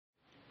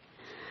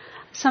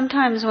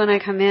Sometimes when I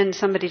come in,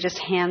 somebody just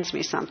hands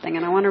me something,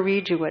 and I want to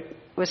read you what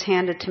was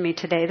handed to me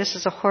today. This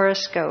is a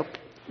horoscope.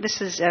 This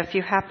is if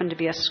you happen to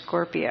be a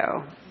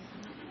Scorpio.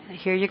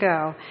 Here you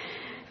go.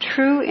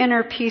 True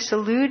inner peace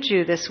eludes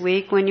you this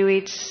week when you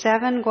eat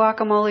 7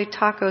 guacamole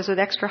tacos with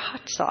extra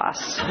hot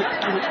sauce.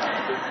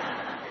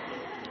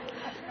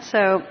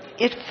 So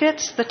it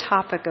fits the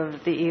topic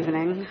of the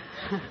evening,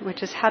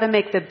 which is how to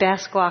make the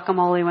best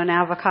guacamole when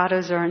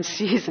avocados are in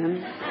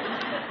season.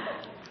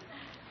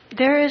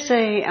 There is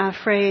a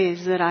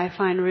phrase that I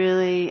find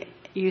really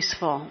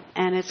useful,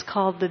 and it's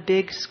called the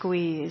big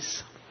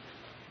squeeze.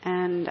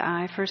 And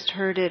I first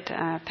heard it,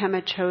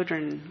 Pema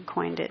Chodron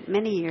coined it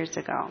many years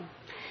ago.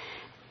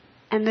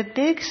 And the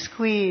big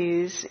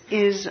squeeze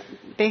is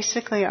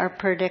basically our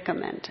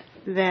predicament,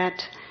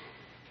 that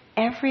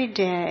every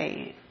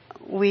day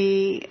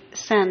we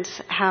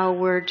sense how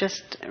we're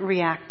just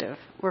reactive.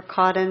 We're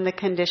caught in the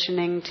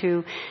conditioning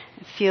to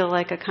feel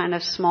like a kind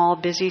of small,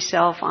 busy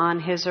self on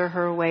his or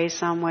her way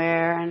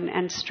somewhere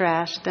and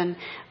stressed, and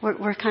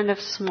we're kind of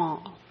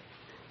small.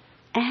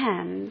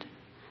 And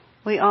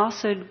we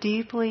also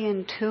deeply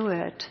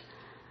intuit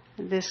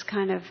this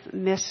kind of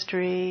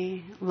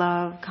mystery,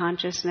 love,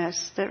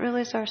 consciousness that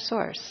really is our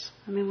source.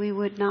 I mean, we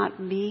would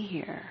not be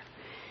here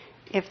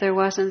if there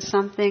wasn't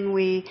something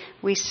we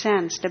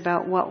sensed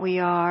about what we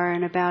are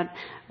and about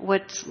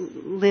what's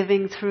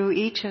living through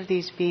each of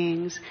these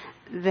beings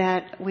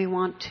that we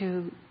want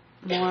to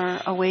more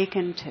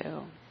awaken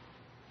to.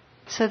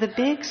 So the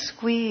big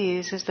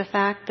squeeze is the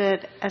fact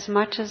that as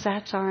much as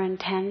that's our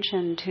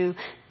intention to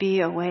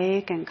be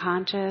awake and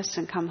conscious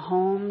and come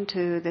home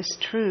to this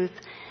truth,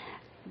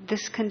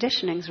 this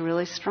conditioning is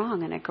really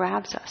strong and it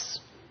grabs us.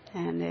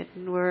 And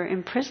we're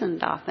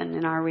imprisoned often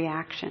in our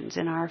reactions,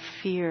 in our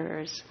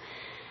fears,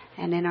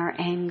 and in our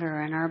anger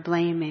and our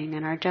blaming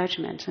and our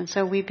judgments. And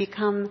so we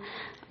become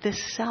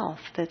this self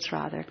that's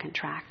rather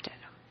contracted.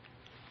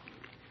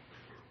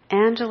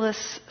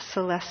 Angelus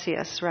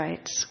Silesius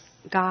writes,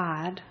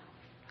 God,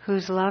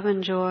 whose love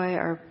and joy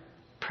are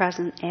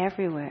present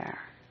everywhere,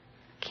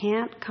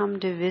 can't come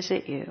to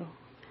visit you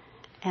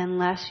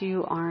unless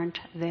you aren't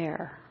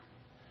there.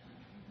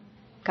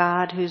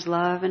 God, whose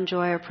love and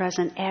joy are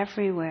present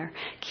everywhere,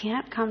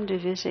 can't come to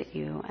visit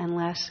you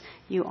unless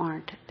you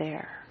aren't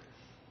there.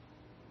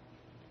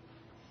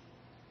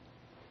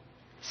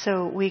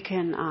 So we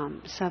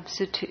can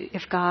substitute,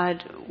 if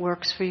God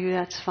works for you,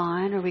 that's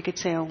fine, or we could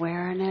say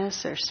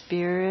awareness or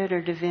spirit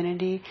or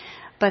divinity.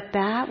 But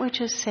that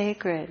which is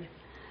sacred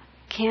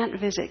can't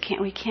visit,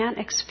 we can't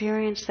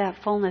experience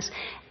that fullness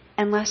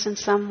unless in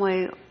some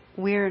way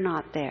we're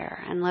not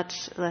there. And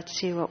let's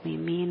see what we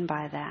mean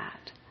by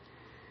that.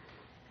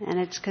 And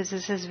it's because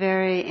this is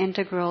very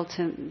integral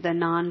to the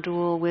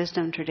non-dual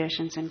wisdom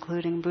traditions,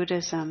 including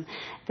Buddhism,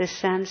 the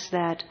sense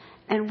that,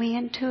 and we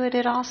intuit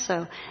it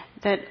also,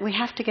 that we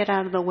have to get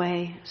out of the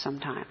way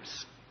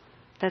sometimes.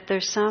 That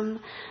there's some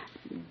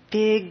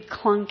big,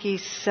 clunky,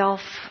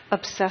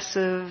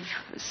 self-obsessive,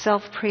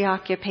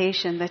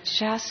 self-preoccupation that's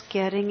just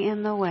getting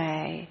in the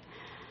way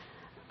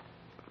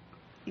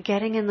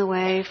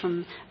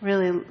from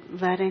really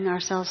letting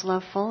ourselves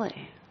love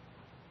fully.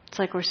 It's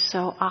like we're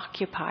so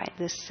occupied,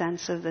 this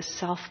sense of the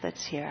self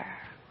that's here.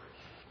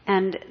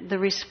 And the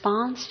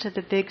response to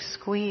the big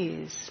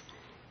squeeze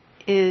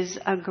is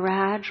a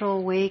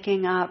gradual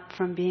waking up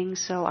from being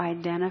so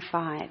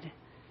identified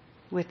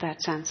with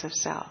that sense of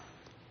self.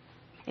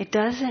 It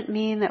doesn't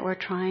mean that we're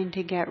trying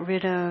to get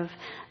rid of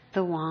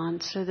the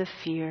wants or the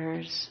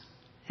fears.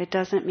 It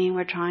doesn't mean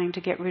we're trying to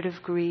get rid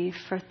of grief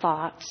or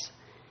thoughts.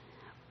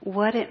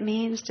 What it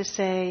means to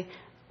say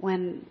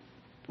when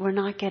we're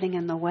not getting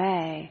in the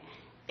way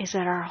is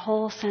that our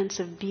whole sense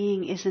of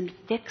being isn't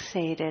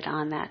fixated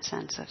on that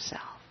sense of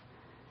self.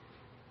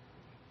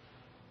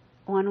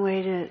 One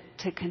way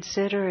to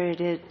consider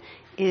it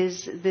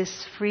is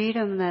this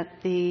freedom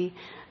that the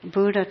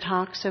Buddha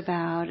talks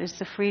about, is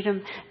the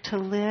freedom to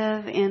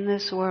live in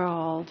this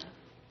world,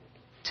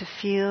 to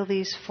feel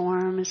these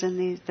forms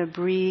and the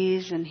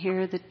breeze and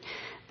hear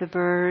the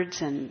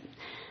birds and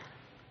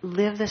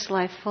live this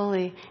life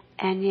fully,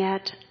 and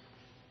yet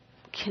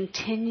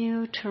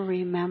continue to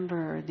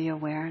remember the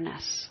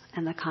awareness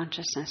and the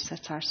consciousness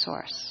that's our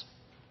source.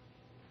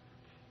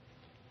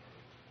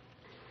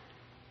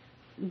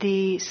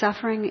 The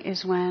suffering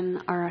is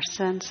when our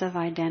sense of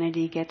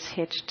identity gets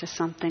hitched to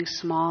something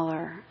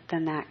smaller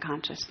than that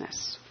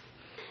consciousness.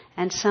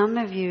 And some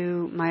of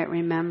you might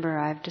remember,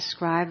 I've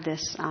described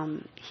this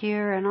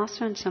here and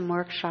also in some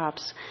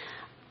workshops.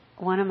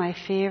 One of my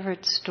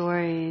favorite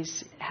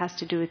stories has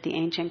to do with the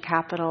ancient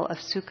capital of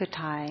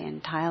Sukhothai in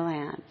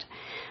Thailand,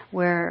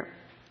 where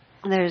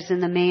there's in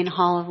the main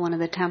hall of one of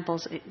the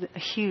temples a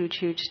huge,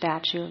 huge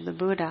statue of the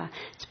Buddha.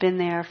 It's been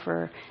there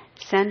for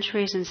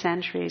centuries and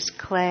centuries,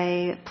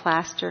 clay,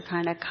 plaster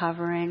kind of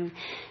covering,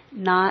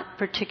 not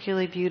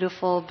particularly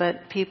beautiful,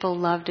 but people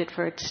loved it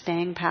for its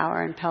staying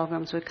power, and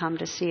pilgrims would come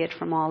to see it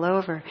from all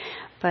over.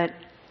 But,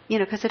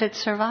 because it had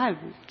survived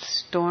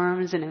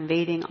storms and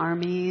invading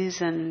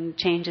armies and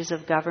changes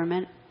of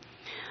government.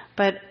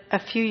 But a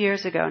few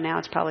years ago, now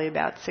it's probably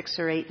about 6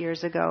 or 8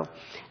 years ago,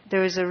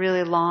 there was a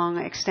really long,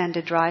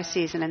 extended dry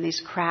season, and these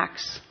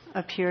cracks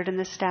appeared in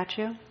this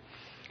statue.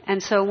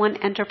 And so one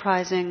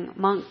enterprising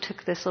monk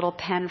took this little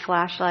pen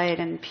flashlight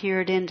and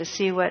peered in to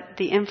see what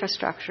the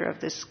infrastructure of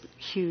this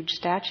huge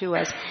statue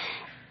was.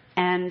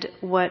 And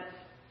what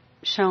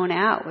shone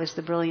out was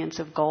the brilliance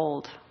of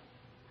gold.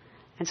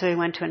 And so he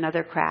went to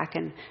another crack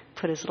and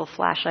put his little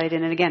flashlight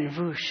in, and again,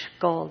 whoosh,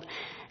 gold.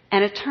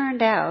 And it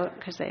turned out,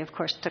 because they of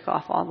course took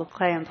off all the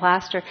clay and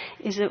plaster,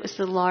 is it was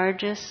the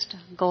largest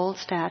gold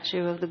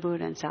statue of the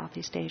Buddha in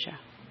Southeast Asia.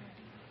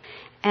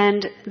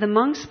 And the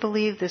monks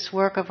believed this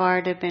work of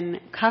art had been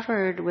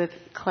covered with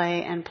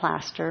clay and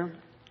plaster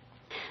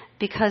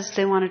because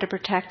they wanted to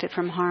protect it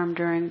from harm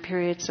during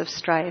periods of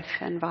strife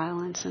and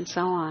violence and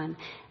so on,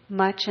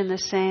 much in the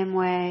same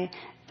way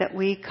that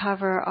we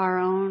cover our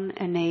own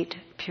innate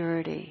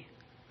purity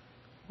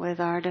with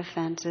our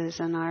defenses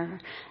and our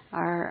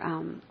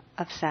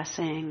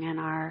obsessing and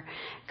our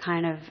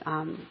kind of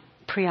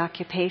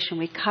preoccupation.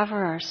 We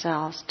cover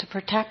ourselves to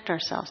protect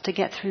ourselves, to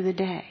get through the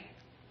day.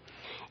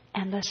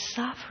 And the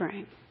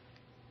suffering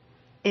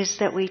is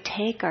that we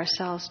take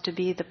ourselves to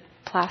be the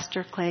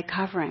plaster clay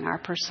covering, our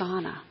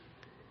persona.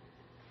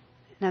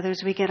 In other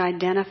words, we get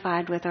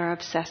identified with our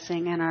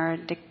obsessing and our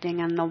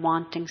addicting and the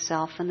wanting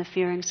self and the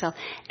fearing self,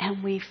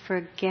 and we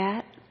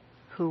forget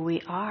who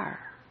we are.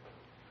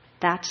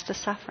 That's the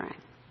suffering.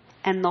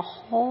 And the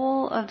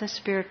whole of the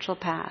spiritual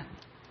path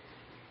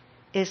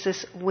is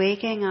this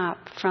waking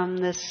up from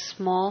this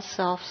small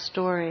self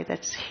story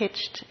that's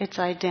hitched its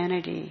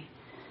identity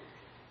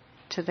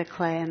to the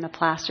clay and the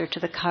plaster, to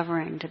the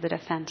covering, to the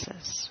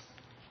defenses.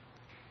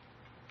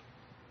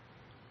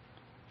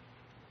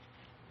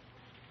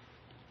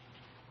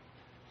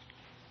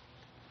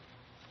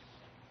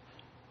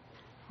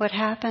 What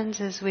happens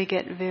is we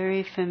get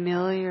very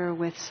familiar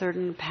with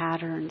certain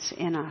patterns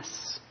in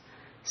us.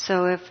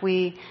 So if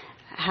we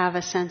have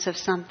a sense of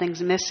something's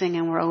missing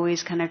and we're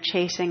always kind of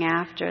chasing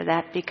after,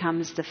 that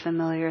becomes the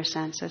familiar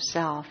sense of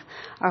self.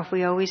 Or if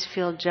we always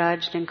feel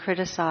judged and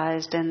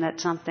criticized and that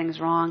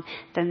something's wrong,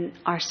 then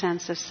our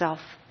sense of self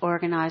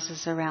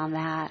organizes around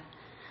that.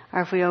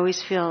 Or if we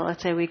always feel,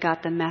 let's say we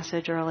got the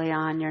message early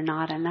on, you're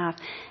not enough,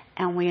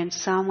 and we in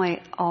some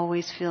way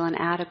always feel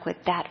inadequate,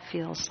 that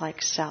feels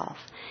like self.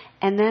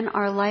 And then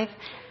our life,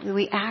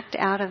 we act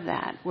out of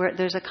that.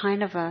 There's a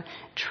kind of a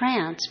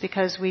trance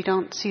because we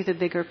don't see the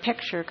bigger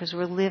picture because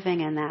we're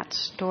living in that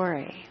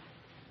story.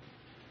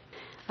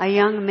 A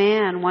young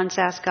man once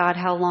asked God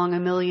how long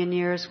 1,000,000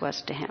 years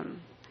was to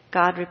him.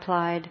 God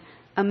replied,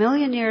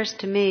 1,000,000 years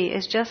to me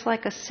is just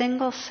like a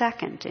single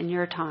second in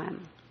your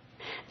time.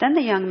 Then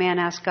the young man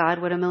asked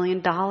God what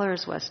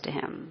 $1,000,000 was to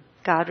him.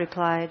 God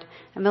replied,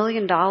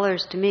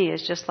 $1,000,000 to me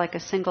is just like a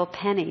single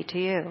penny to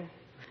you.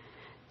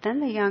 Then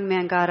the young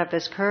man got up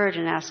his courage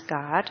and asked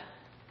God,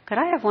 could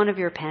I have one of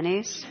your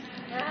pennies?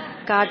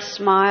 God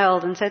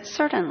smiled and said,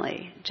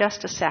 certainly,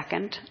 just a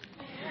second.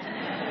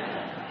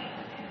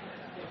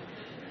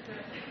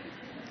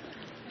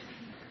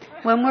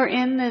 When we're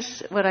in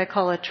this, what I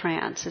call a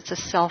trance, it's a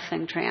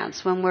selfing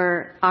trance, when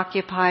we're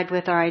occupied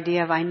with our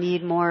idea of I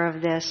need more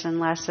of this and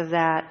less of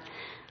that,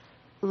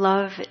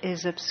 love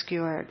is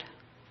obscured.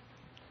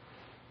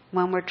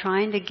 When we're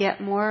trying to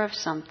get more of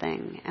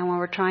something and when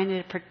we're trying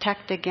to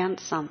protect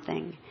against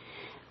something,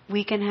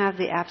 we can have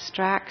the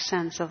abstract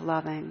sense of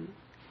loving,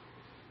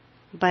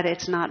 but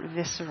it's not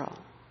visceral.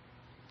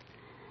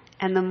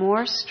 And the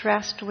more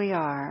stressed we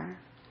are,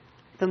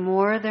 the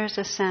more there's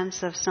a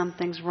sense of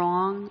something's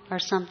wrong or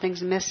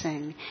something's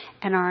missing,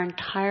 and our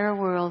entire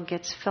world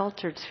gets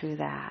filtered through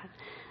that.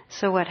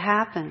 So what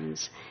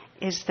happens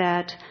is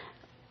that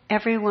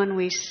everyone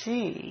we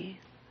see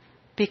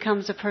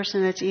becomes a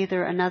person that's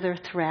either another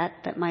threat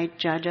that might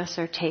judge us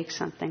or take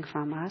something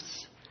from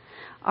us,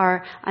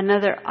 or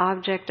another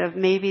object of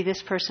maybe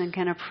this person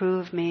can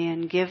approve me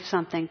and give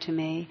something to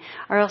me,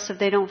 or else if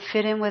they don't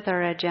fit in with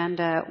our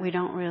agenda, we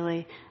don't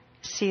really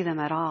see them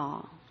at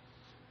all.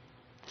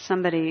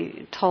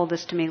 Somebody told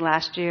this to me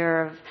last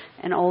year of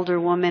an older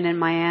woman in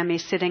Miami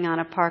sitting on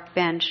a park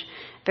bench,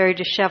 very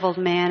disheveled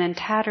man in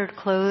tattered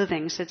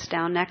clothing sits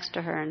down next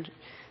to her, and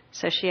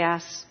so she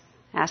asks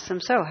him,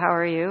 so how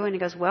are you? And he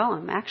goes, well,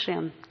 I'm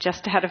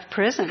just out of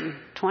prison,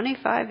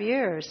 25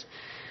 years.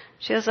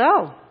 She goes,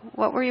 oh,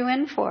 what were you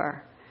in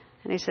for?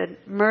 And he said,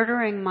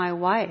 murdering my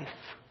wife.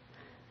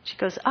 She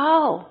goes,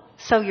 oh,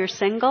 so you're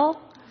single?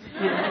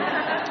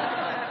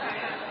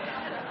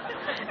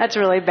 That's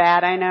really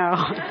bad, I know.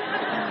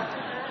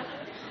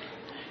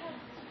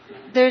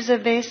 There's a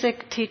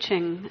basic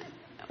teaching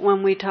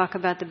when we talk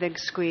about the big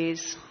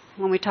squeeze,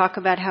 when we talk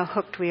about how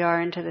hooked we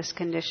are into this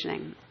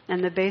conditioning.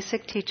 And the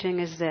basic teaching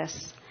is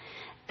this,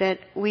 that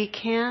we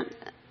can't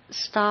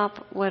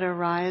stop what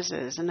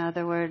arises. In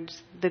other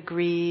words, the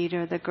greed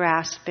or the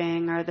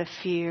grasping or the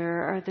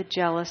fear or the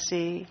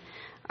jealousy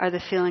or the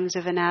feelings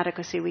of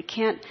inadequacy. We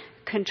can't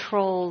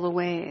control the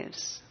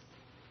waves.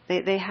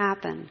 They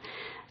happen.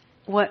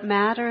 What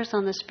matters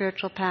on the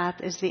spiritual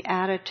path is the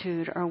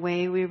attitude or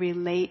way we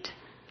relate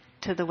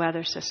to the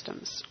weather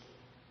systems.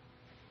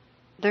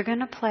 They're going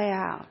to play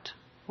out.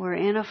 We're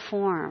in a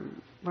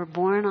form. We're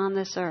born on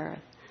this earth.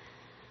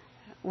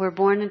 We're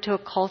born into a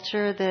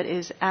culture that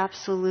is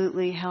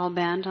absolutely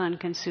hell-bent on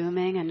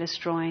consuming and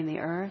destroying the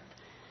earth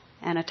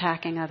and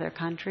attacking other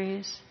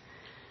countries.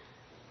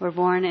 We're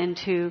born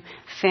into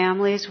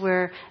families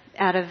where,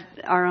 out of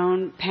our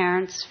own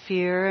parents'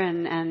 fear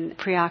and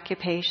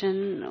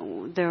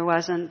preoccupation, there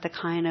wasn't the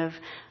kind of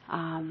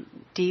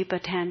deep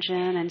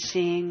attention and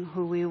seeing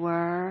who we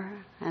were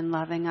and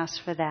loving us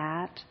for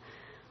that.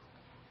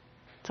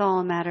 It's all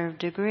a matter of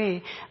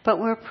degree. But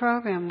we're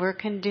programmed, we're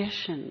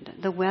conditioned.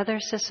 The weather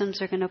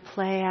systems are going to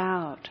play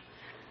out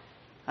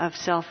of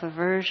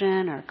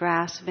self-aversion or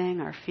grasping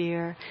or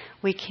fear.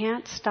 We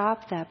can't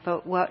stop that,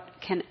 but what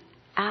can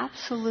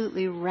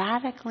absolutely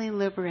radically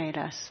liberate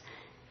us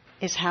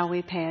is how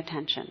we pay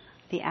attention,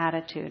 the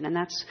attitude. And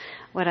that's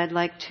what I'd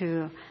like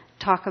to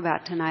talk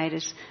about tonight,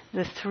 is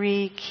the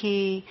 3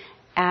 key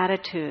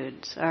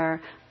attitudes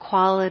or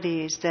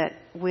qualities, that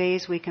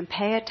ways we can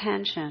pay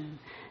attention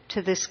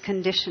to this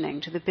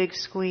conditioning, to the big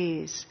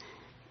squeeze,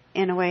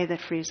 in a way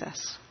that frees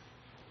us.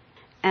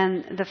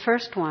 And the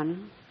first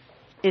one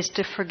is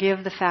to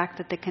forgive the fact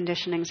that the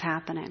conditioning's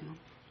happening.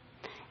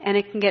 And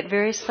it can get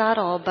very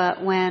subtle,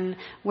 but when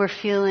we're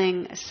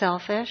feeling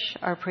selfish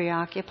or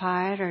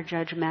preoccupied or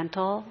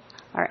judgmental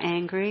or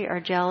angry or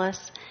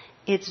jealous,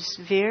 it's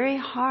very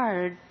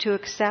hard to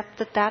accept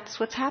that that's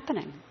what's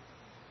happening.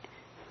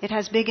 It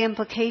has big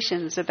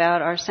implications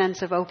about our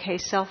sense of okay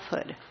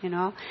selfhood,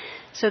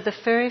 So the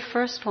very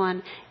first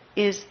one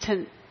is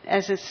to,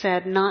 as it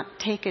said, not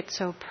take it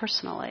so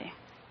personally.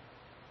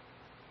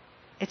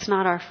 It's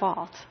not our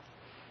fault.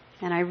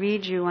 And I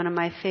read you one of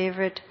my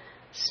favorite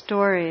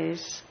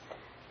stories.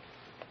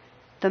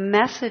 The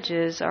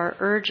messages are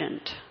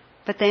urgent,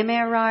 but they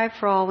may arrive,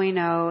 for all we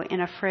know,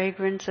 in a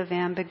fragrance of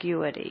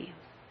ambiguity.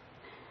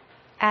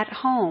 At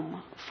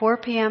home, 4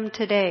 p.m.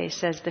 today,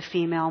 says the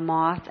female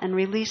moth, and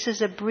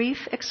releases a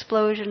brief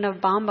explosion of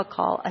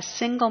bombacol, a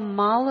single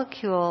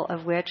molecule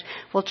of which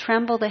will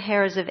tremble the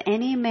hairs of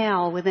any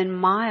male within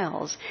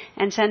miles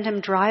and send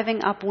him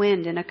driving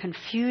upwind in a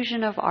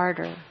confusion of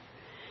ardor.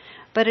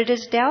 But it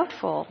is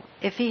doubtful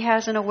if he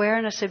has an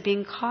awareness of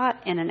being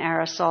caught in an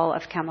aerosol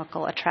of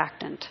chemical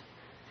attractant.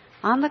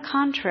 On the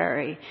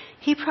contrary,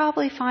 he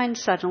probably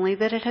finds suddenly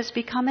that it has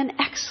become an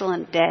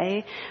excellent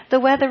day, the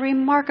weather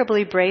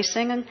remarkably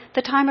bracing, and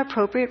the time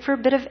appropriate for a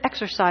bit of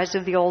exercise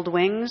of the old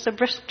wings, a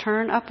brisk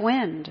turn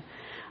upwind.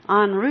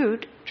 En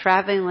route,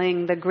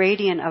 traveling the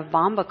gradient of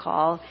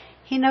bombacol,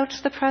 he notes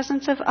the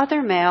presence of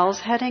other males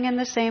heading in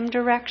the same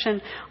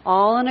direction,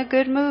 all in a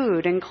good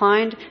mood,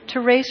 inclined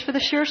to race for the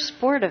sheer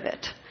sport of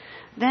it.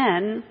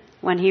 Then,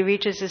 when he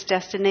reaches his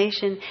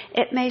destination,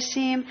 it may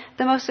seem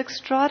the most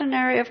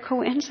extraordinary of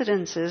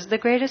coincidences, the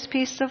greatest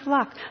piece of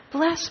luck.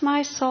 Bless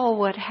my soul,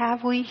 what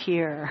have we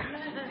here?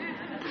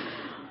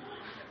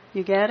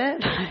 You get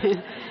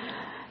it?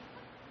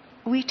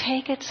 We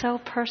take it so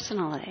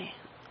personally,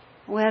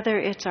 whether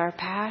it's our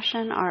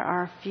passion or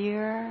our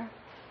fear.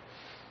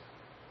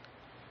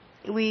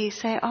 We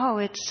say, oh,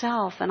 it's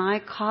self, and I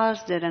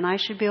caused it, and I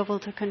should be able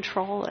to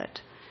control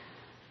it.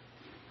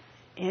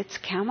 It's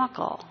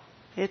chemical.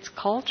 It's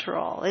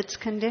cultural. It's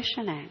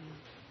conditioning.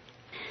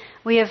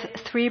 We have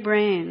 3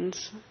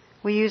 brains.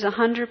 We use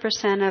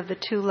 100% of the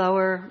 2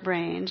 lower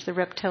brains, the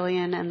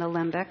reptilian and the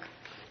limbic,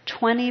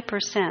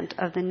 20%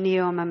 of the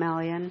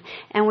neo-mammalian,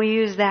 and we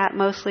use that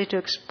mostly to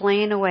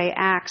explain away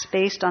acts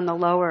based on the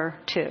lower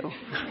 2.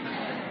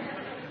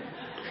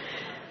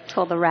 It's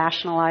called the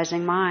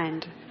rationalizing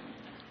mind.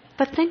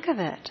 But think of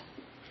it.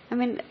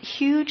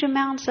 Huge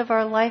amounts of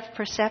our life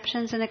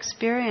perceptions and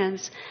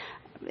experience,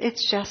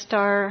 it's just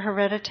our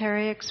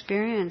hereditary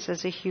experience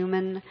as a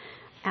human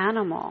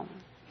animal.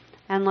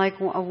 And like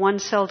a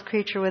one-celled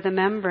creature with a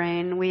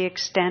membrane, we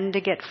extend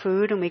to get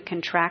food and we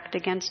contract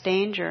against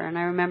danger. And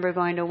I remember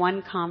going to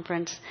one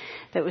conference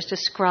that was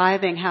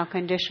describing how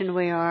conditioned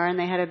we are, and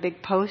they had a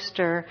big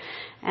poster,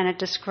 and it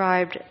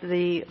described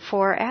the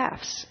 4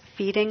 F's: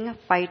 feeding,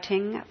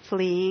 fighting,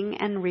 fleeing,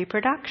 and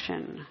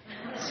reproduction.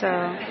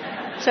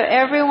 So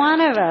every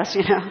one of us,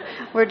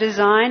 we're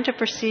designed to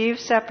perceive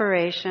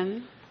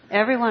separation.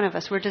 Every one of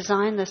us, we're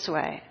designed this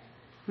way.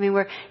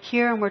 We're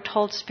here and we're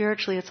told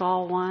spiritually it's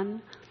all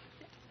one.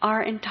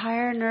 Our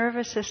entire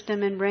nervous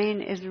system and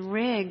brain is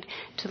rigged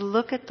to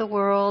look at the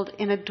world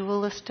in a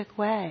dualistic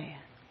way.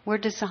 We're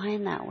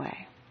designed that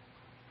way.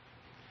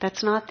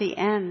 That's not the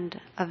end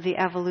of the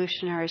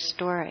evolutionary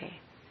story.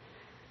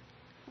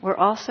 We're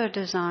also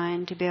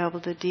designed to be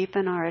able to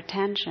deepen our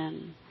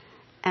attention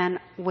and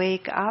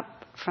wake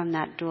up from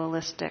that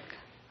dualistic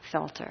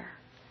filter.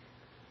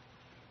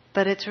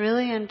 But it's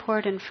really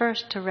important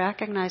first to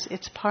recognize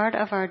it's part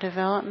of our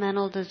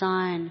developmental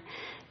design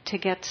to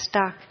get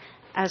stuck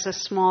as a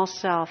small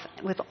self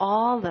with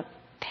all the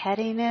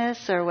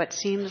pettiness or what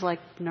seems like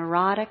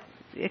neurotic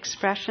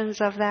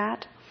expressions of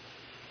that.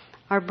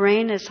 Our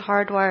brain is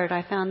hardwired.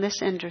 I found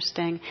this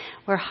interesting.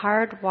 We're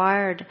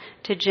hardwired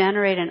to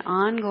generate an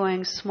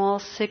ongoing small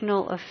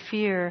signal of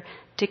fear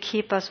to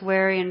keep us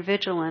wary and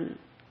vigilant,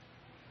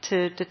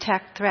 to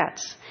detect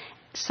threats.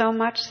 So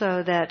much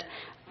so that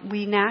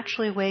we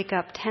naturally wake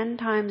up 10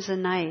 times a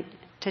night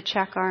to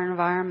check our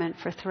environment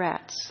for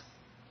threats.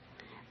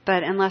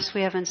 But unless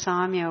we have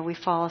insomnia, we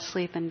fall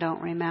asleep and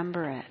don't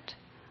remember it.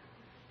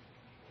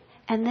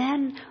 And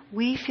then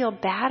we feel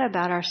bad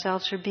about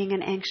ourselves for being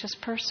an anxious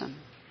person.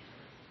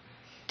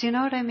 Do you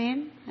know what I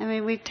mean? I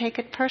mean, we take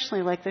it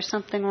personally, like there's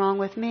something wrong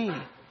with me.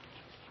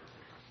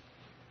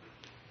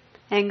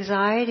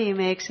 Anxiety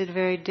makes it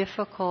very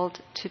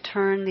difficult to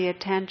turn the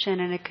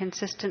attention in a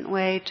consistent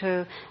way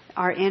to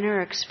our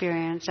inner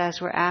experience as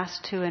we're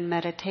asked to in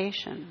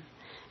meditation.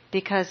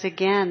 Because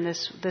again,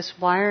 this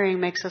wiring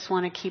makes us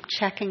want to keep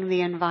checking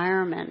the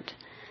environment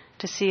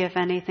to see if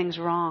anything's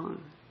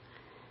wrong.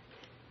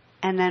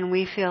 And then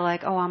we feel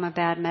like, oh, I'm a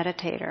bad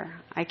meditator.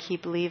 I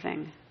keep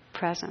leaving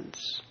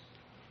presence.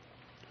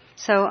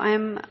 So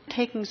I'm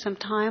taking some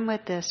time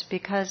with this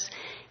because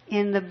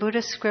in the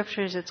Buddhist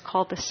scriptures it's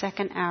called the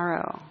second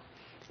arrow.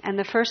 And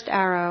the first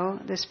arrow,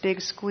 this big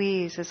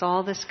squeeze, is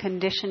all this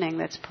conditioning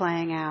that's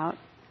playing out.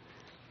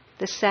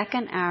 The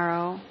second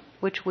arrow,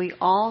 which we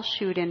all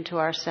shoot into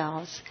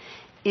ourselves,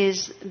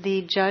 is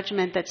the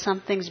judgment that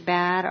something's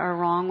bad or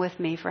wrong with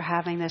me for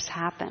having this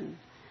happen.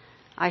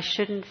 I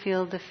shouldn't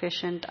feel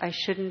deficient. I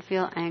shouldn't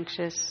feel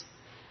anxious.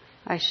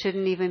 I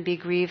shouldn't even be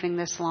grieving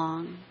this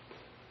long.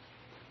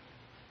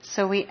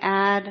 So we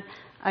add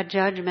a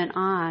judgment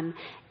on,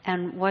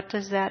 and what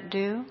does that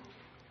do?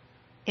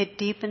 It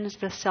deepens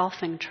the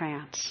selfing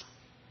trance.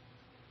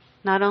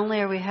 Not only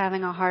are we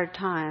having a hard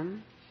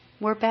time,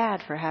 we're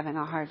bad for having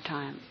a hard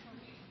time.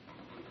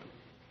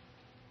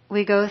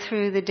 We go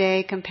through the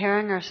day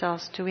comparing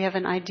ourselves to, we have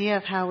an idea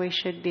of how we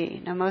should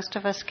be. Now most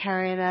of us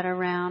carry that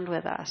around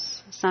with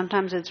us.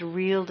 Sometimes it's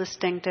real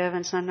distinctive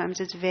and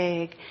sometimes it's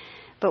vague.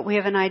 But we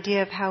have an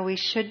idea of how we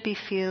should be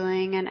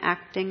feeling and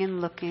acting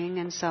and looking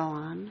and so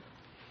on.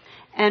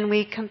 And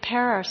we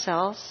compare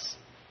ourselves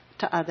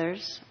to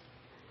others.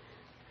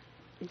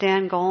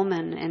 Dan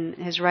Goleman,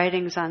 in his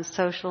writings on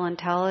social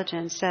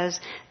intelligence, says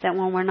that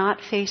when we're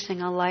not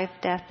facing a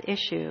life-death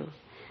issue,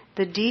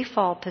 the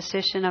default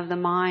position of the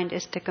mind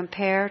is to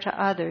compare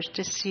to others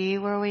to see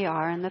where we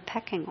are in the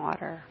pecking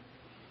order.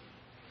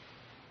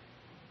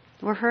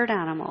 We're herd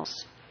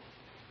animals.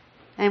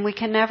 And we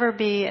can never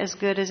be as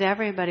good as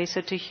everybody,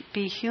 so to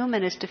be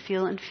human is to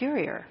feel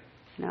inferior.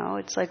 You know,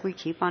 it's like we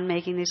keep on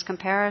making these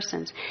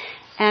comparisons.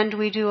 And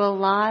we do a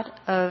lot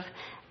of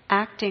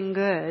acting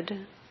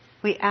good.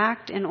 We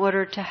act in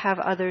order to have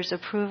others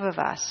approve of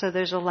us. So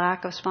there's a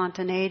lack of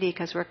spontaneity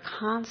because we're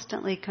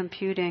constantly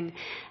computing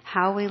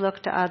how we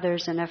look to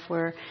others and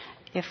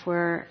if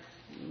we're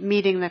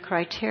meeting the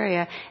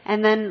criteria.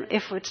 And then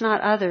if it's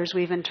not others,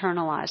 we've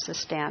internalized the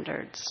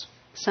standards.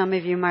 Some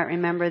of you might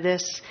remember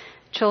this.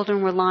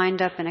 Children were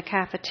lined up in a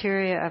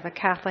cafeteria of a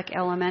Catholic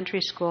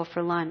elementary school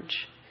for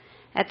lunch.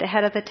 At the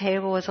head of the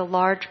table was a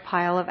large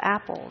pile of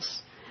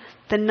apples.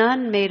 The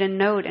nun made a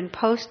note and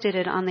posted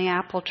it on the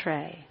apple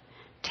tray.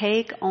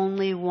 Take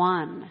only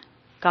one.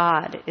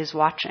 God is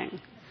watching.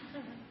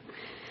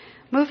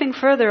 Moving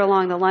further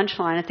along the lunch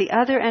line, at the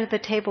other end of the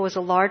table was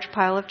a large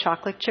pile of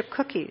chocolate chip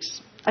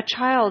cookies. A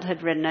child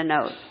had written a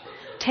note.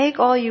 Take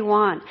all you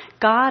want.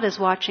 God is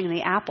watching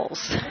the apples.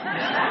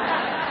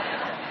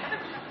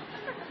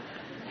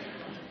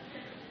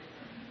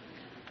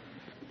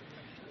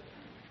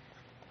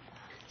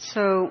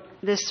 So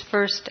this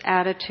first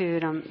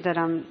attitude that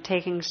I'm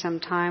taking some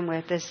time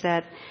with is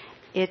that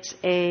it's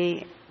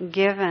a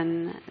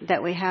given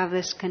that we have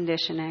this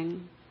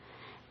conditioning,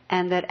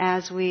 and that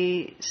as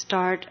we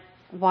start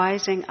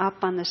wising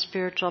up on the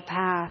spiritual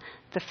path,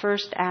 the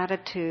first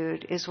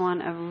attitude is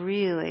one of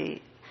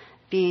really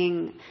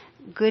being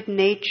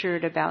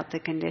good-natured about the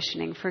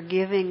conditioning,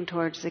 forgiving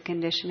towards the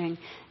conditioning,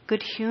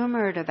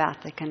 good-humored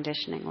about the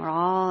conditioning. We're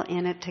all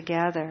in it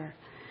together.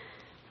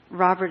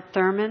 Robert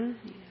Thurman,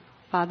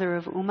 father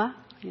of Uma,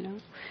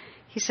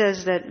 he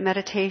says that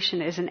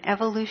meditation is an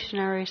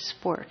evolutionary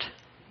sport.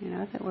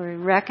 That we're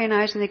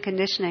recognizing the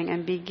conditioning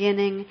and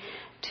beginning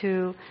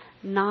to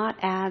not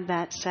add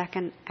that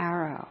second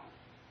arrow.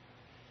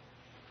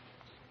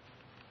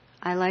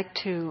 I like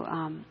to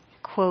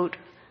quote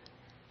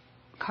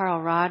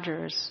Carl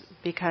Rogers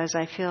because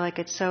I feel like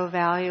it's so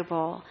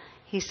valuable.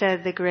 He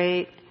said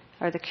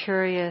the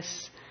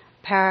curious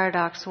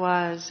paradox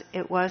was,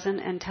 it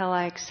wasn't until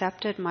I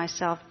accepted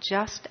myself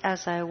just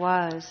as I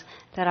was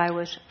that I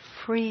was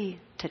free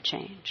to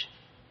change.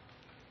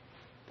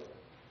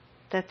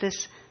 That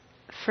this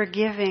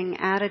forgiving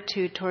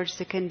attitude towards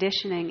the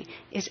conditioning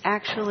is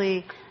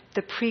actually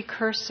the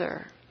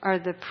precursor or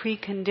the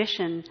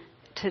precondition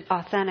to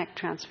authentic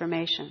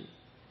transformation.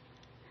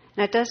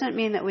 Now, it doesn't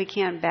mean that we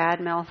can't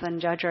badmouth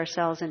and judge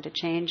ourselves into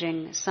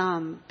changing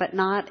some, but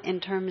not in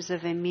terms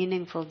of a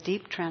meaningful,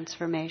 deep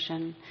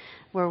transformation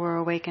where we're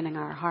awakening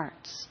our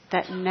hearts.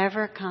 That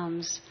never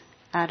comes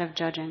out of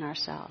judging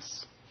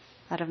ourselves,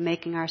 out of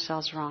making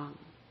ourselves wrong.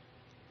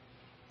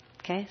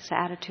 Okay, so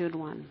attitude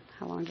 1.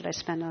 How long did I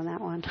spend on that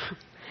one?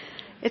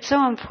 It's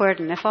so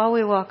important. If all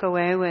we walk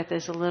away with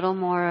is a little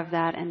more of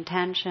that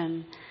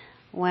intention,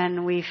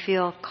 when we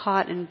feel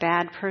caught in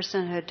bad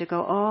personhood, to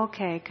go, oh,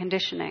 okay,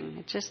 conditioning.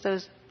 It's just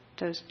those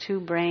two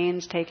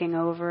brains taking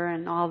over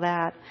and all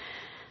that.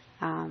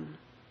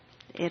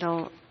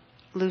 It'll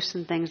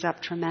loosen things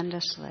up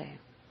tremendously.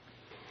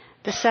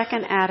 The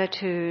second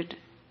attitude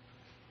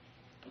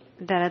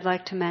that I'd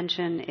like to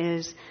mention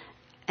is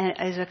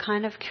a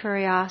kind of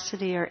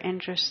curiosity or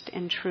interest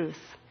in truth.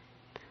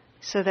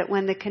 So that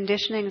when the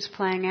conditioning is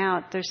playing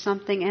out, there's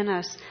something in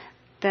us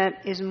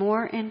that is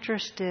more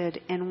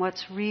interested in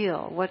what's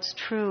real, what's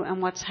true,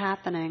 and what's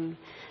happening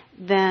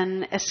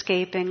than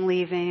escaping,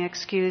 leaving,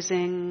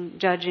 excusing,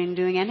 judging,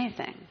 doing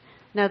anything.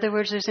 In other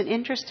words, there's an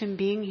interest in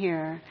being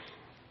here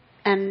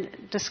and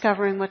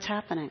discovering what's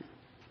happening.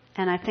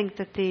 And I think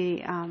that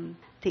the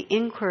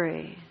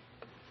inquiry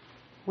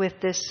with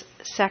this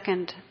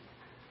second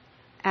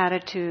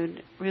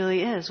attitude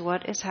really is,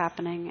 what is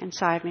happening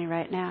inside me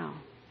right now?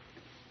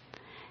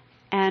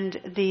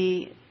 And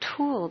the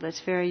tool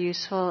that's very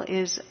useful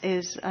is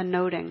a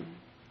noting.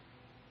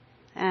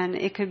 And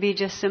it could be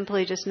just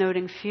simply just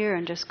noting fear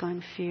and just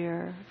going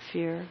fear,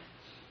 fear.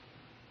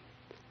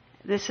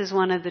 This is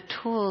one of the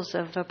tools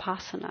of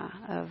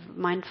Vipassana, of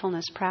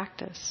mindfulness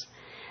practice.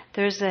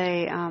 There's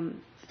a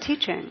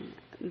teaching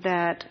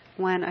that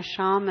when a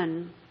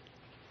shaman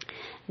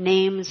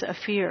names a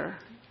fear,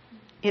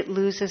 it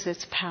loses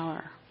its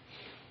power.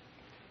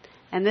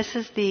 And this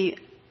is the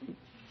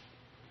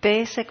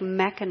basic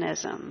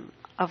mechanism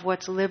of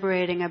what's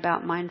liberating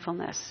about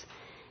mindfulness,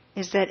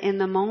 is that in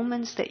the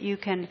moments that you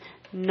can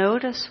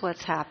notice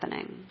what's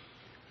happening,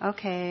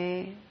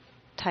 okay,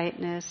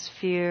 tightness,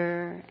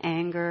 fear,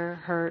 anger,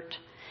 hurt,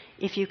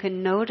 if you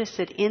can notice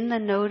it, in the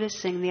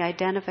noticing, the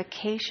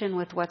identification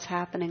with what's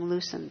happening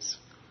loosens.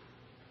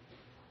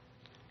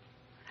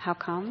 How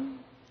come?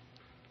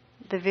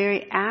 The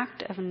very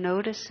act of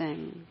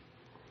noticing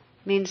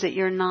means that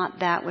you're not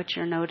that which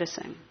you're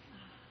noticing.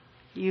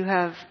 You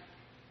have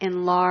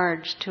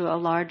enlarged to a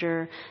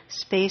larger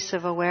space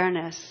of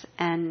awareness,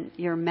 and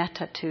you're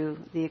metta to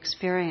the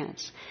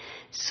experience.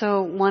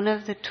 So one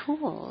of the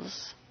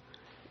tools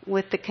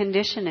with the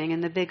conditioning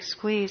and the big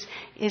squeeze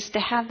is to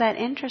have that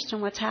interest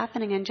in what's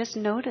happening and just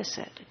notice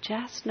it.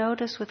 Just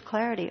notice with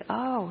clarity.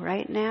 Oh,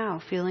 right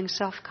now, feeling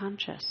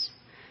self-conscious,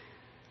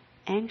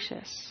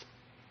 anxious,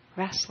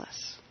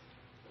 restless.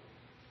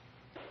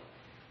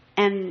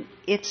 And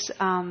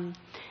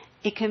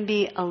it can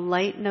be a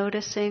light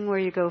noticing where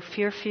you go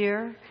fear,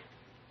 fear,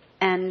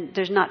 and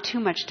there's not too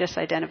much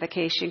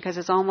disidentification because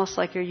it's almost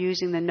like you're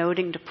using the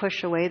noting to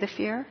push away the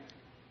fear,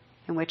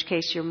 in which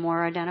case you're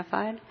more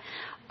identified.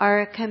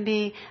 Or it can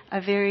be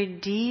a very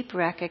deep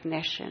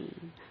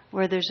recognition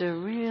where there's a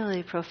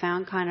really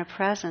profound kind of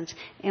presence,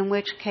 in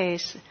which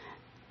case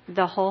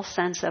the whole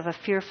sense of a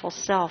fearful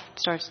self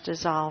starts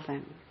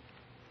dissolving.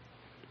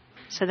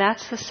 So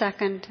that's the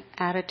second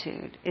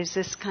attitude, is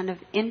this kind of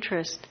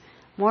interest,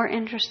 more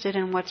interested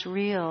in what's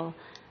real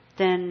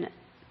than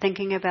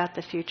thinking about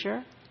the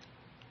future,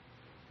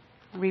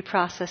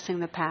 reprocessing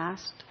the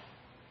past.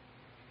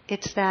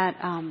 It's that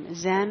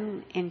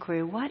Zen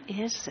inquiry. What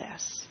is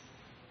this?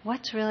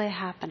 What's really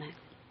happening?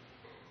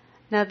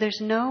 Now, there's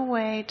no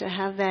way to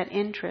have that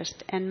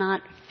interest and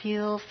not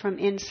feel from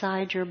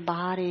inside your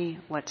body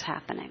what's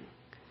happening.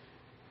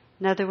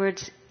 In other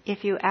words,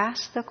 if you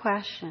ask the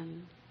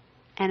question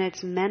and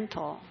it's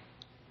mental,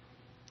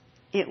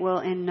 it will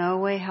in no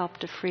way help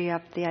to free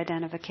up the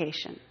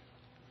identification.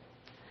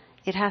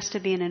 It has to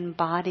be an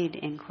embodied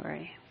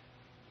inquiry.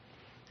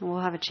 And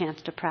we'll have a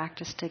chance to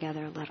practice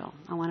together a little.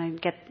 I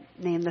want to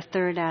name the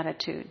third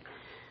attitude.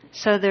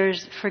 So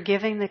there's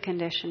forgiving the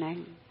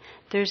conditioning.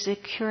 There's a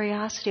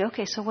curiosity.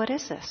 Okay, so what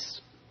is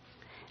this?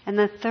 And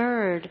the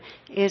third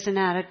is an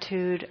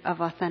attitude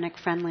of authentic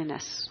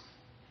friendliness,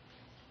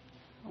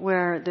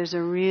 where there's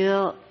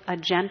a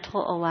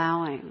gentle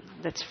allowing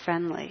that's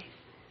friendly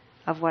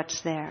of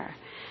what's there.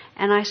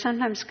 And I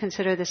sometimes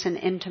consider this an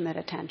intimate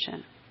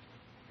attention.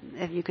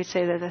 If you could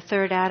say that the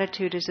third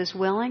attitude is this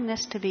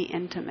willingness to be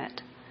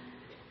intimate.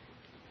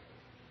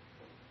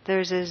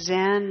 There's a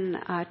Zen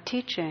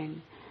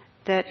teaching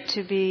that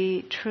to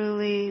be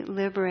truly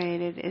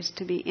liberated is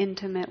to be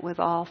intimate with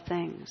all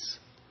things.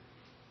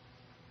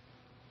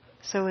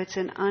 So it's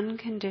an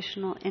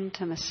unconditional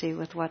intimacy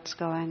with what's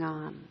going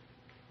on.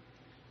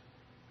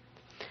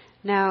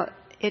 Now,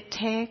 it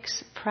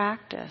takes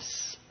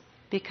practice,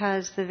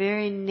 because the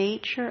very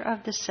nature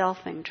of the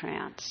selfing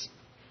trance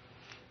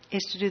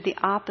is to do the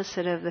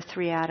opposite of the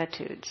three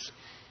attitudes.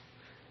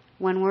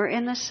 When we're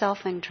in the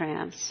selfing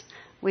trance,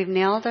 we've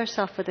nailed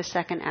ourselves with the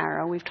second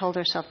arrow. We've told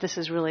ourselves this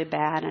is really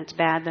bad, and it's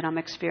bad that I'm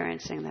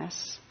experiencing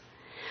this.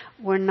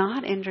 We're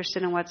not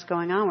interested in what's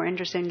going on. We're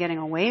interested in getting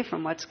away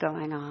from what's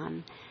going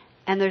on.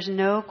 And there's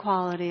no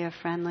quality of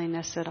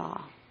friendliness at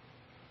all.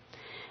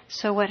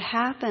 So what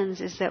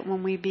happens is that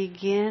when we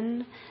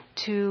begin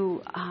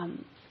to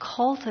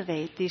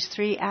cultivate these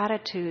three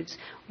attitudes,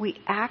 we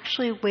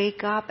actually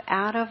wake up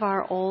out of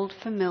our old,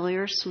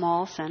 familiar,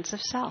 small sense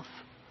of self.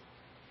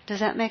 Does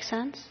that make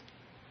sense?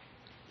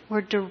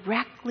 We're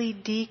directly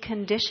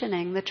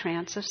deconditioning the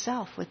trance of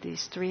self with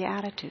these three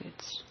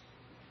attitudes.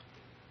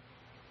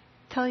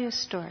 tell you a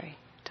story.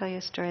 Tell you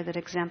a story that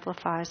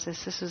exemplifies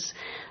this. This was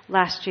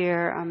last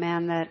year. A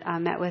man that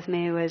met with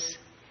me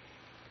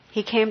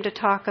he came to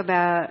talk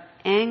about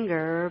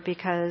anger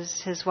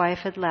because his wife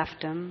had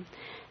left him,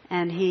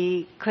 and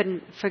he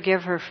couldn't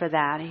forgive her for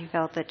that. He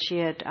felt that she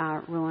had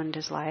ruined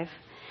his life.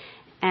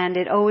 And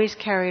it always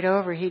carried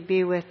over. He'd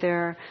be with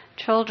their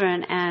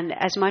children, and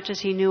as much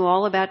as he knew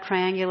all about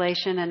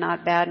triangulation and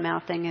not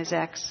bad-mouthing his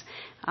ex,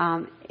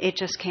 it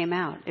just came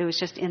out. It was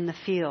just in the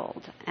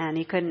field, and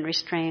he couldn't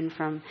restrain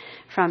from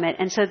it.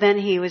 And so then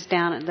he was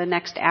down. The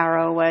next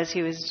arrow was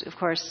he was, of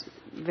course,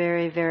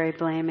 very, very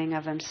blaming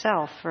of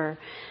himself for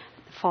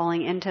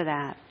falling into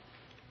that.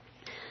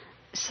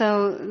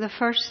 So the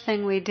first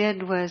thing we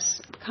did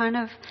was kind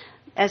of,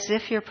 as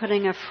if you're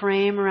putting a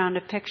frame around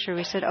a picture,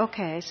 we said,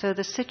 okay, so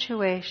the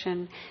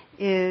situation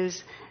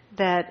is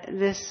that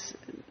this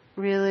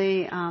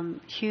really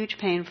huge,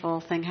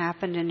 painful thing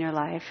happened in your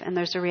life, and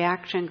there's a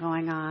reaction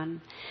going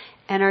on.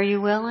 And are you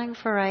willing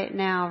for right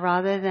now,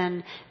 rather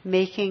than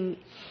making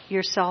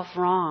yourself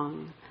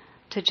wrong,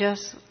 to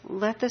just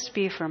let this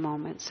be for a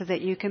moment so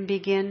that you can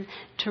begin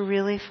to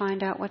really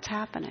find out what's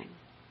happening?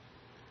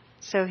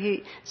 So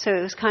it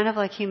was kind of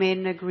like he made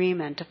an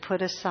agreement to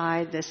put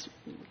aside this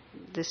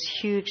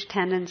huge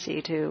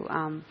tendency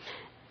to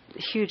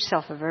huge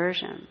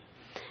self-aversion.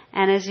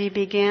 And as he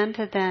began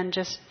to then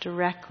just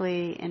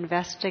directly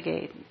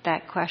investigate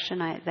that question,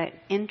 that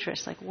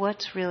interest, like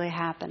what's really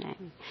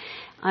happening,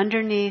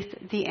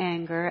 underneath the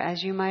anger,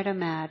 as you might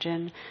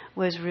imagine,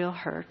 was real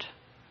hurt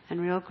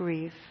and real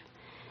grief.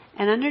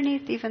 And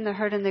underneath even the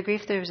hurt and the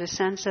grief, there was a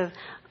sense of,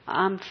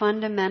 I'm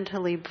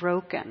fundamentally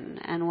broken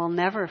and will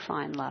never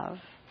find love.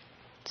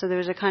 So there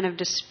was a kind of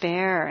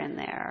despair in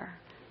there.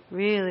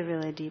 Really,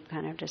 really deep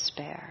kind of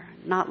despair.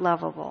 Not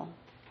lovable.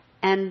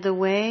 And the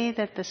way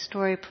that the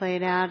story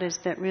played out is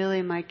that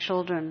really my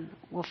children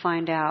will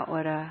find out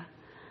what a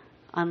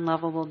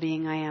unlovable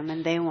being I am,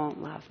 and they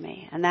won't love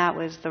me. And that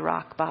was the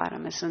rock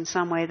bottom. Is in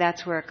some way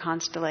that's where it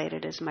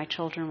constellated, is my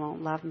children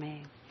won't love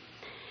me.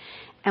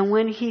 And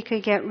when he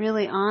could get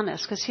really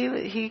honest, because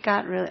he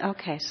got really,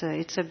 okay, so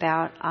it's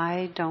about,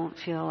 I don't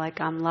feel like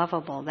I'm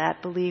lovable.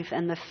 That belief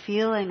and the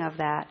feeling of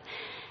that,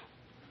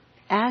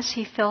 as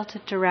he felt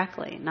it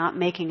directly, not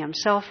making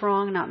himself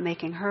wrong, not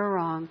making her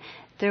wrong,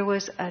 there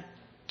was a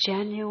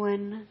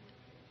genuine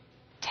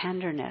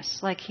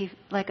tenderness, like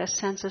a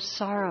sense of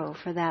sorrow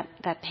for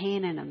that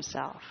pain in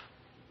himself.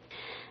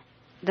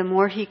 The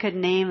more he could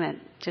name it,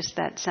 just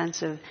that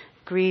sense of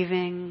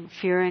grieving,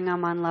 fearing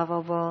I'm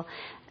unlovable,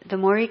 the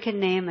more he could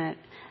name it,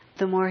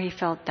 the more he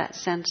felt that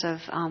sense of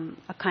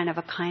a kind of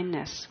a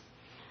kindness.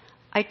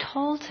 I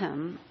told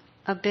him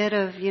a bit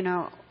of,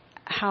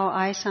 how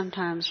I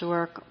sometimes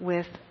work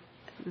with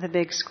the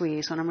big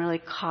squeeze when I'm really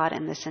caught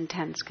in this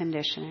intense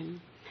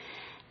conditioning.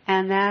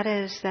 And that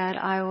is that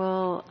I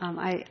will,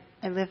 I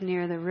live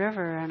near the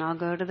river, and I'll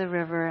go to the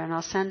river and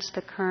I'll sense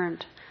the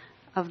current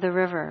of the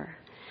river.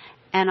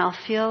 And I'll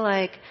feel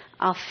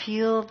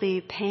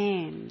the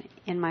pain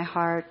in my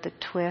heart, the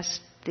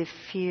twist, the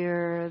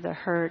fear, the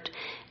hurt,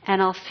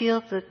 and I'll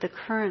feel that the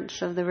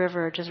currents of the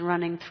river are just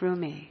running through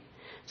me.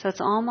 So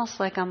it's almost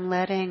like I'm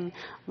letting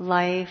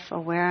life,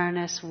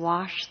 awareness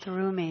wash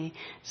through me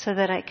so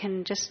that I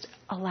can just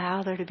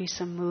allow there to be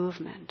some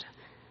movement.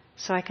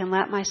 So I can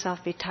let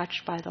myself be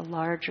touched by the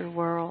larger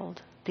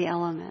world, the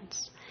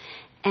elements.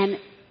 And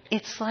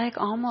it's like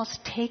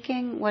almost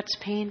taking what's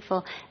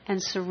painful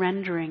and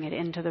surrendering it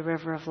into the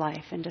river of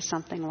life, into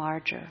something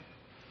larger.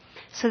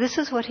 So this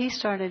is what he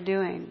started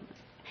doing.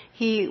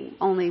 He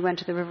only went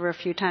to the river a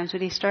few times,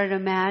 but he started to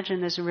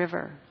imagine this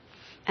river.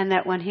 And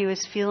that when he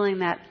was feeling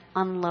that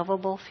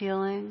unlovable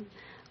feeling,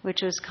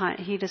 which was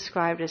he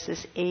described as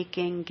this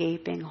aching,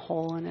 gaping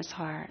hole in his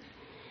heart,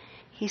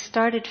 he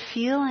started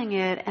feeling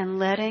it and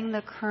letting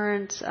the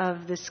currents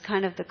of this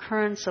kind of the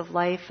currents of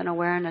life and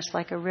awareness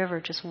like a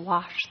river just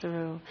wash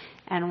through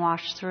and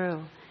wash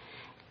through.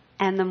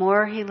 And the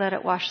more he let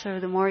it wash through,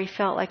 the more he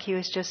felt like he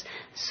was just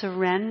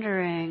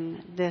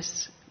surrendering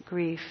this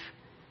grief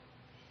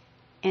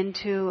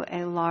into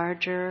a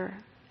larger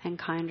and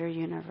kinder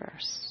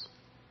universe.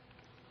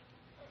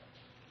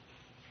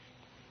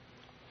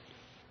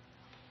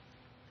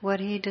 What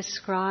he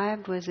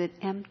described was it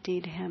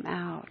emptied him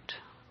out.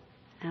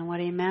 And what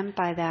he meant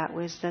by that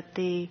was that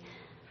the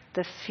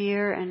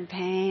fear and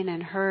pain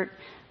and hurt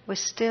was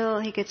still,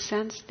 he could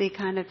sense the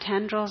kind of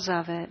tendrils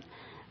of it,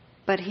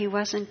 but he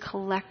wasn't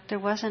there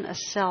wasn't a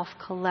self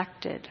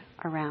collected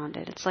around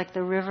it. It's like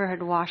the river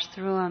had washed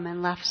through him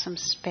and left some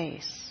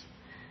space.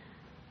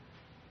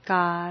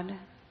 God,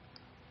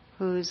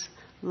 whose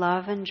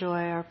love and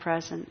joy are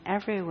present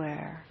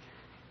everywhere,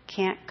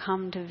 can't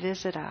come to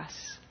visit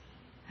us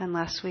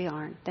unless we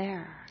aren't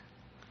there.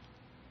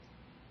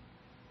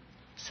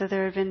 So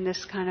there had been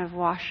this kind of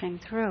washing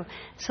through.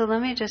 So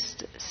let me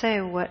just say,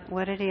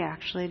 what had he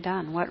actually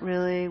done? What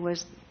really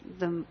was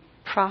the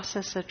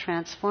process of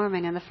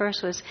transforming? And the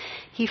first was,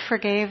 he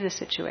forgave the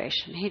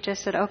situation. He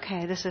just said,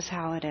 okay, this is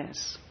how it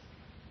is.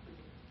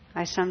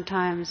 I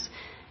sometimes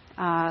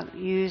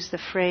use the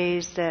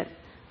phrase that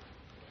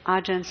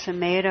Ajahn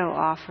Sumedho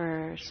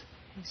offers,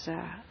 he's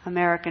an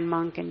American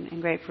monk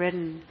in Great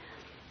Britain,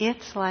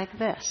 it's like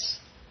this.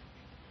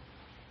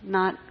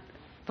 Not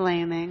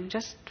blaming,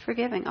 just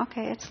forgiving.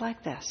 Okay, it's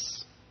like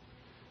this.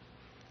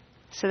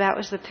 So that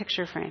was the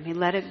picture frame. He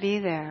let it be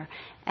there.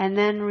 And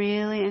then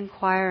really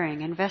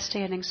inquiring,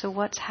 investigating, so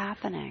what's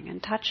happening?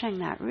 And touching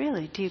that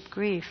really deep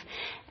grief.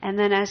 And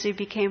then as he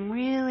became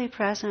really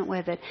present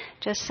with it,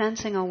 just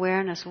sensing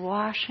awareness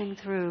washing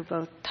through,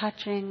 both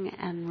touching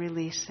and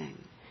releasing.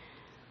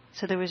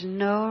 So there was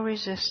no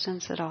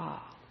resistance at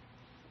all.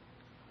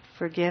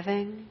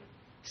 Forgiving,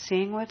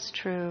 seeing what's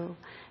true,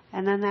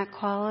 and then that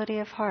quality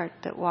of heart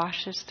that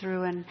washes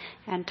through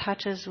and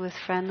touches with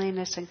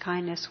friendliness and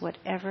kindness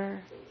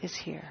whatever is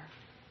here.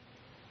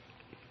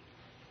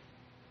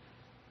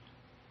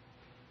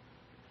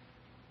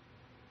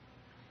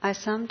 I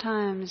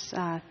sometimes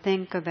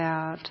think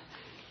about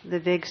the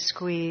big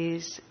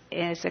squeeze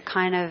as a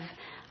kind of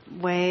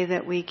way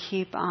that we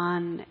keep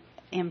on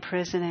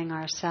imprisoning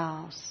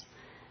ourselves,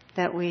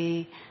 that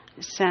we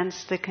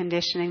sense the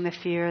conditioning, the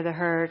fear, the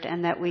hurt,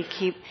 and that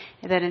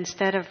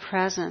instead of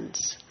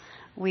presence,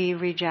 we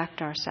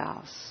reject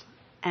ourselves.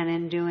 And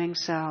in doing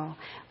so,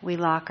 we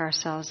lock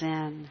ourselves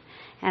in.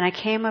 And I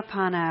came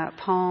upon a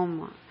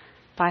poem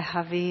by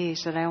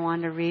Hafiz that I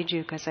wanted to read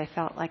you because I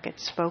felt like it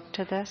spoke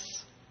to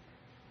this.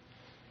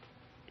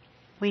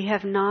 We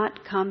have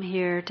not come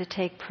here to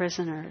take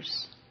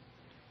prisoners,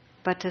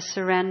 but to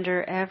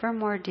surrender ever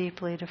more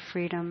deeply to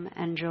freedom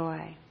and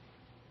joy.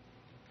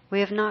 We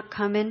have not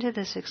come into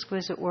this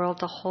exquisite world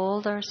to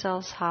hold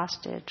ourselves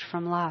hostage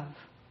from love.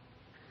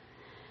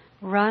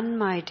 Run,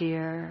 my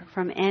dear,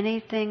 from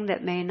anything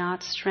that may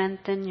not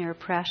strengthen your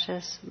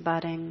precious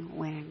budding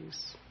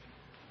wings.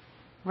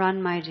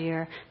 Run, my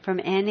dear, from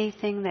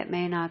anything that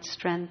may not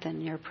strengthen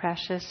your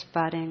precious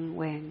budding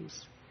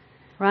wings.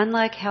 Run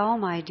like hell,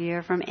 my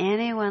dear, from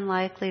anyone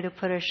likely to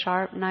put a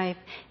sharp knife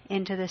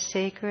into the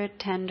sacred,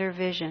 tender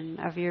vision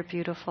of your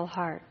beautiful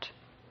heart.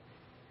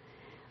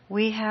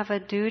 We have a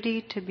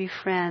duty to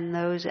befriend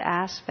those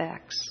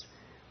aspects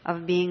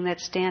of being that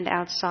stand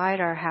outside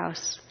our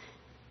house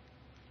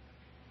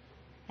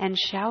and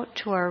shout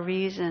to our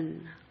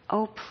reason,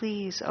 oh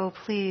please,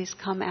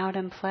 come out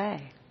and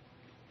play.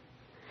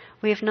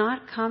 We have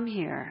not come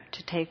here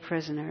to take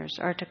prisoners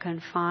or to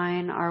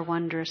confine our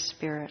wondrous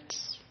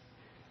spirits.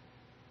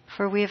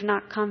 For we have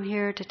not come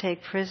here to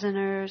take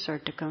prisoners or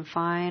to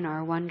confine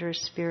our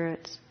wondrous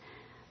spirits,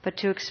 but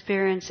to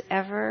experience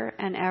ever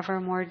and ever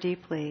more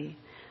deeply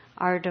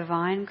our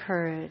divine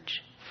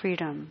courage,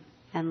 freedom,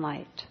 and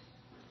light.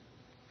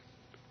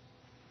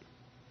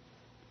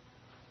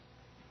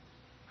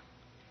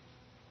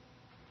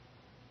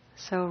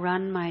 So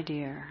run, my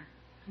dear.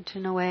 Which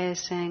in a way is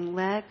saying,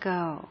 let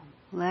go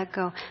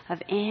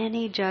of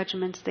any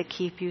judgments that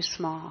keep you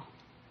small.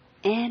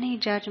 Any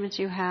judgments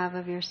you have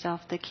of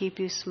yourself that keep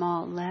you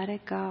small, let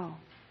it go.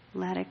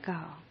 Let it go.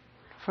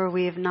 For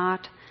we have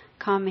not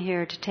come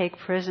here to take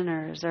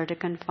prisoners or to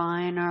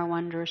confine our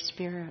wondrous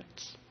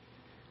spirits.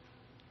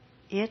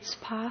 It's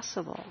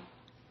possible.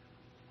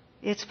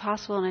 It's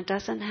possible, and it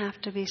doesn't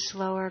have to be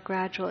slow or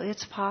gradual.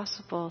 It's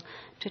possible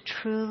to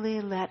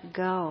truly let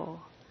go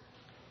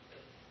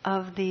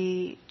of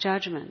the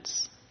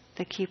judgments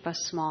that keep us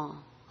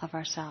small of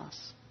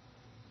ourselves.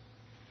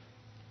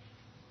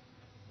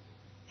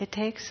 It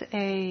takes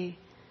a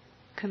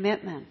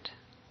commitment.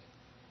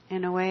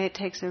 In a way, it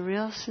takes a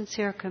real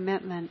sincere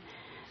commitment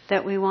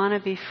that we want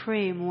to be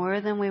free more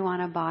than we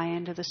want to buy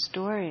into the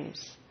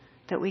stories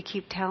that we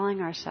keep telling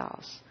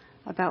ourselves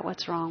about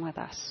what's wrong with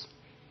us.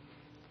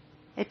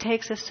 It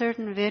takes a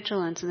certain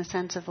vigilance and a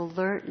sense of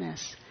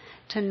alertness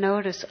to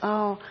notice,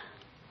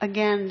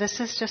 again, this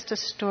is just a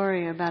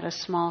story about a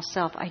small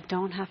self. I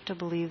don't have to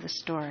believe the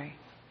story.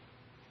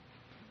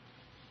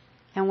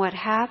 And what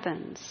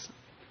happens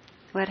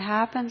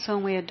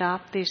when we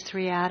adopt these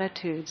three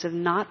attitudes of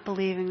not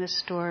believing the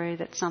story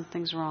that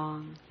something's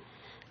wrong,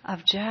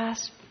 of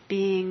just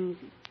being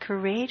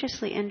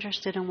courageously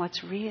interested in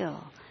what's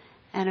real,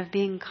 and of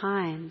being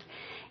kind,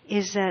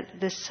 is that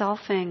the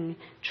selfing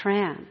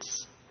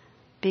trance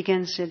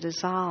begins to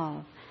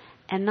dissolve.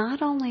 And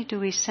not only do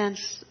we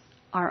sense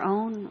our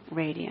own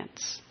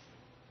radiance,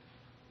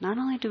 not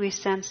only do we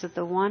sense that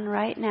the one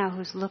right now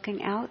who's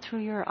looking out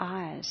through your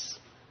eyes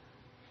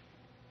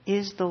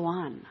is the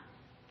one.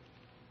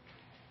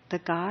 The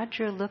God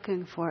you're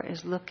looking for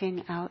is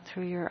looking out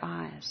through your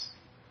eyes.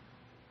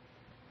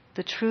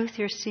 The truth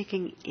you're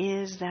seeking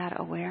is that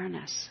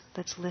awareness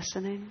that's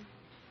listening.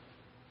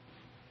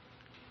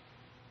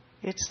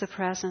 It's the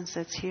presence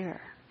that's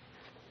here.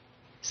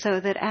 So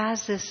that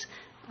as this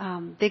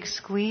big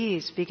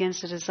squeeze begins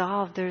to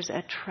dissolve, there's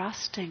a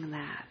trusting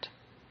that.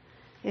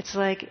 It's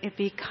like it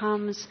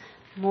becomes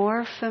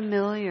more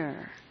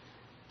familiar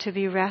to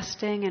be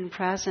resting in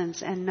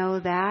presence and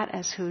know that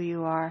as who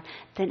you are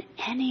than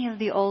any of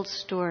the old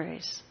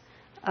stories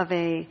of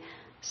a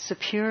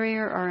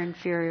superior or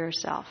inferior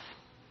self.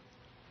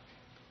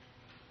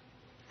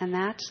 And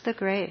that's the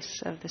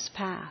grace of this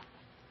path.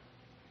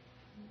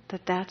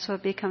 That's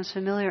what becomes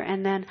familiar.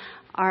 And then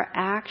our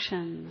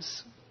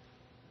actions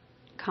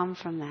come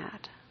from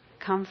that,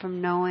 come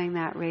from knowing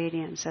that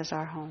radiance as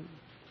our home.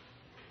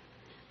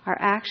 Our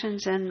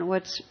actions, and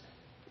what's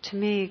to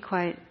me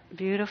quite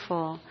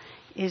beautiful,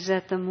 is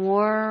that the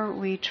more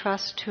we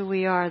trust who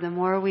we are, the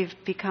more we've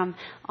become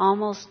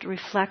almost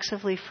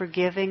reflexively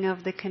forgiving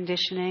of the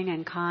conditioning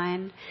and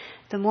kind,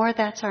 the more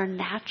that's our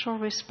natural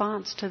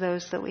response to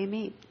those that we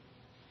meet.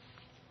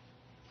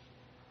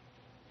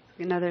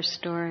 Another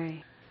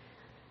story.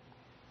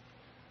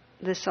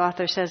 This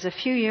author says, a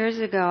few years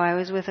ago I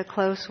was with a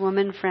close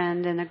woman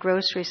friend in a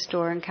grocery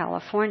store in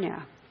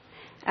California.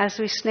 As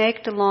we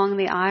snaked along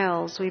the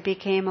aisles, we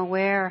became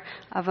aware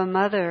of a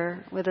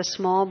mother with a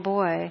small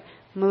boy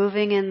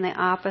moving in the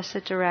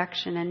opposite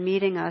direction and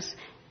meeting us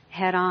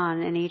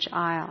head-on in each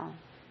aisle.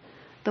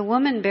 The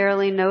woman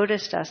barely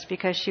noticed us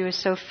because she was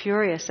so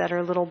furious at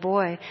her little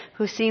boy,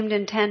 who seemed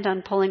intent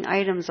on pulling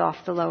items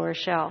off the lower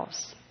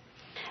shelves.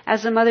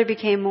 As the mother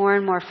became more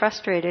and more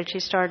frustrated, she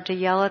started to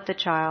yell at the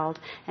child,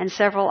 and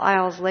several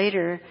aisles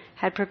later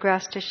had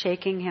progressed to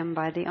shaking him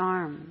by the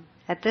arm.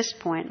 At this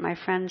point, my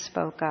friend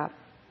spoke up.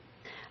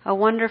 A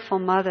wonderful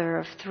mother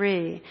of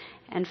 3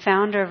 and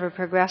founder of a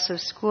progressive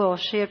school,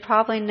 she had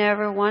probably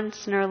never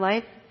once in her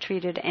life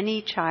treated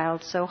any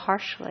child so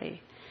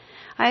harshly.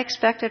 I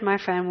expected my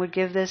friend would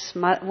give this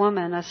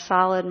woman a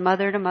solid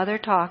mother-to-mother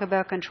talk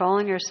about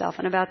controlling herself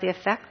and about the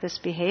effect this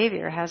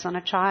behavior has on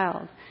a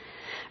child.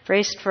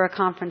 Braced for a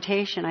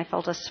confrontation, I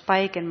felt a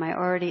spike in my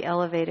already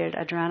elevated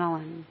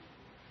adrenaline.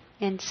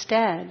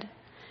 Instead,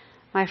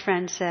 my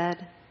friend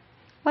said,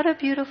 "What a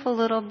beautiful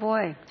little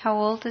boy. How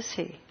old is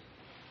he?"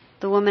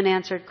 The woman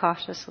answered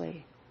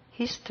cautiously,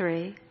 "He's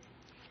 3.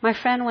 My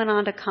friend went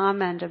on to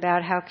comment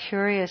about how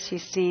curious he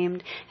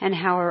seemed and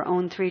how her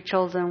own 3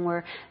 children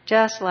were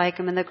just like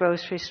him in the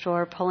grocery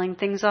store, pulling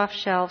things off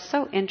shelves,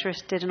 so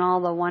interested in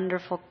all the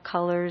wonderful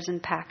colors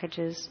and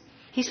packages.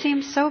 "He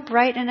seemed so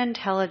bright and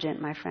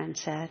intelligent," my friend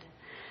said.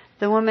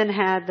 The woman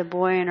had the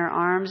boy in her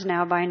arms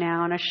by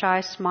now, and a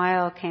shy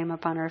smile came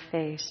upon her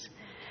face.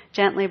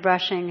 Gently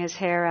brushing his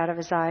hair out of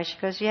his eyes, she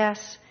goes,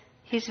 "Yes,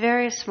 he's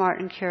very smart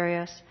and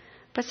curious,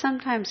 but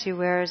sometimes he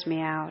wears me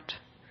out."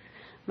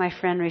 My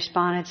friend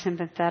responded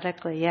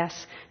sympathetically,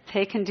 "Yes,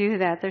 they can do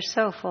that. They're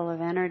so full of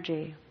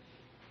energy."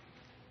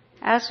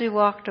 As we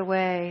walked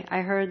away,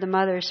 I heard the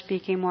mother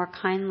speaking more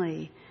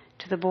kindly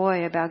to the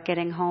boy about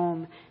getting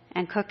home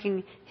and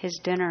cooking his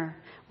dinner.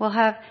 "We'll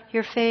have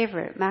your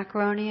favorite,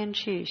 macaroni and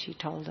cheese," she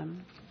told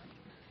him.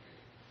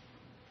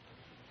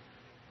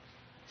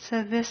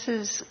 So this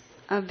is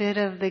a bit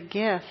of the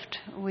gift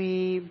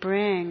we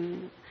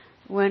bring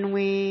when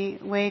we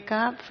wake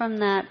up from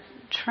that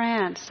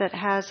trance that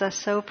has us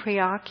so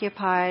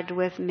preoccupied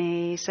with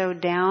me, so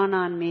down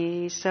on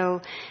me,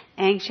 so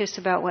anxious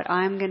about what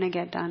I'm going to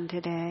get done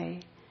today.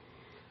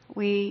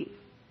 We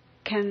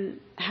can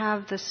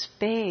have the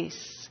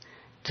space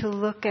to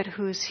look at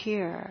who's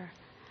here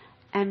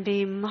and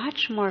be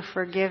much more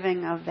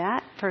forgiving of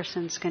that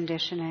person's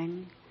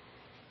conditioning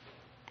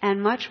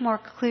and much more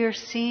clear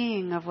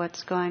seeing of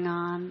what's going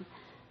on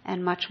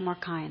and much more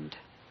kind.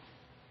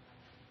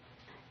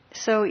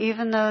 So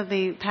even though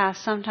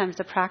sometimes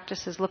the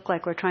practices look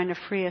like we're trying to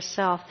free a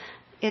self,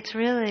 it's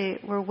really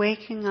we're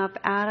waking up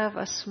out of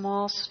a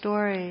small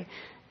story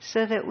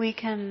so that we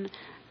can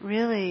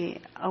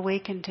really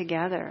awaken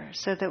together,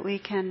 so that we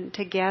can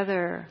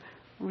together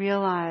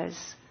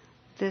realize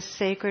this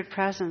sacred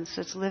presence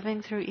that's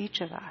living through each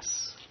of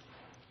us.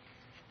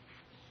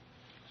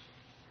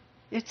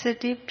 It's a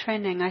deep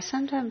training. I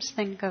sometimes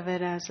think of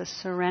it as a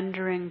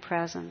surrendering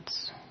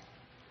presence.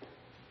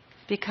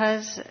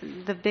 Because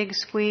the big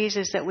squeeze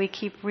is that we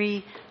keep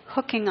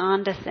re-hooking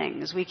onto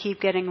things. We keep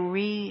getting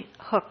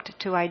re-hooked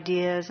to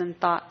ideas and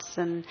thoughts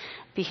and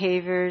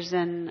behaviors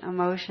and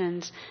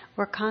emotions.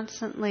 We're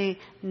constantly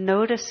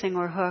noticing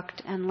we're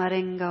hooked and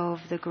letting go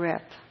of the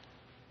grip.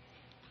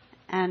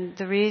 And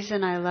the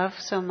reason I love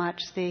so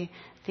much the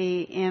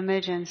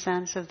image and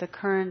sense of the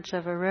currents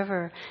of a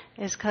river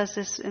is because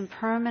this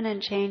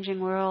impermanent changing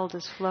world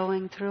is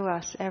flowing through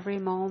us every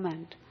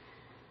moment.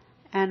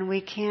 And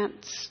we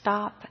can't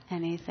stop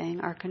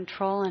anything or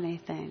control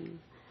anything,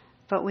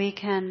 but we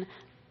can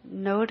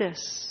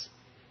notice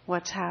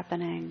what's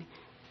happening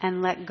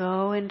and let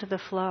go into the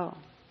flow.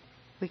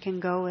 We can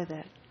go with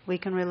it. We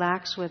can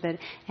relax with it.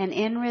 And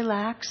in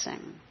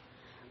relaxing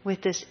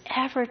with this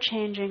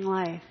ever-changing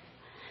life,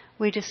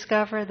 we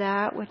discover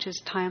that which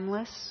is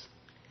timeless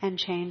and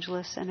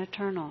changeless and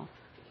eternal.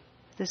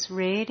 This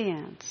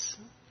radiance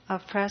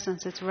of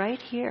presence, it's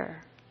right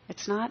here.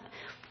 It's not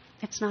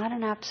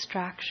an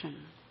abstraction.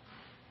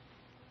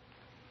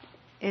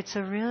 It's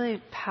a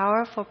really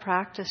powerful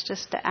practice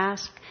just to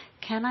ask,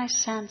 can I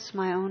sense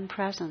my own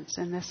presence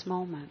in this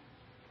moment?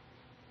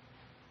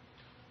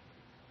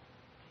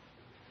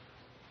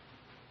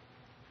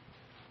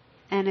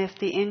 And if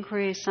the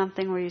inquiry is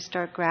something where you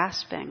start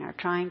grasping or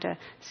trying to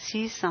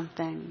see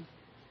something,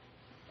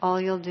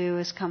 all you'll do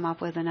is come up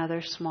with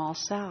another small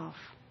self.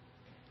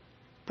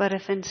 But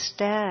if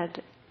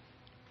instead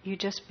you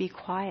just be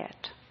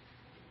quiet,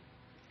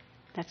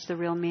 That's the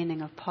real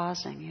meaning of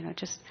pausing,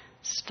 just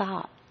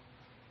stop.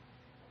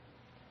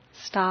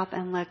 Stop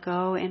and let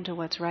go into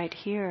what's right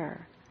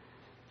here.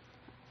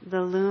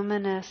 The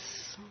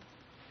luminous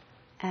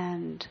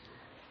and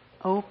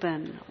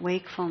open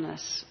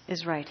wakefulness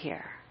is right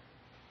here.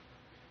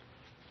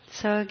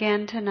 So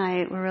again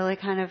tonight we're really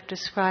kind of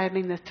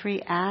describing the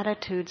 3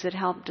 attitudes that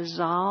help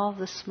dissolve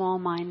the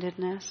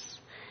small-mindedness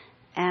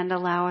and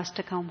allow us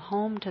to come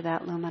home to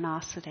that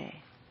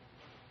luminosity.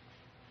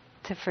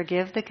 To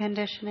forgive the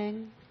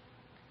conditioning,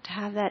 to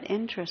have that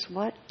interest,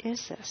 what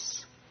is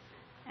this?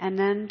 And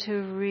then to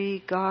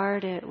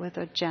regard it with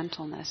a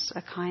gentleness,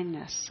 a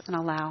kindness, an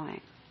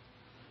allowing.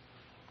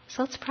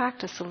 So let's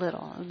practice a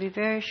little. It'll be a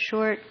very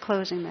short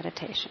closing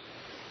meditation.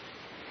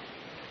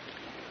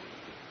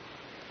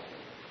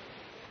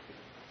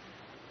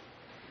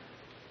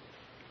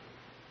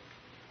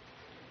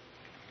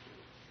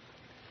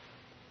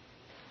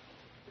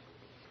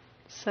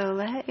 So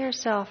let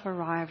yourself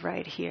arrive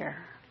right here.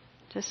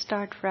 Just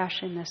start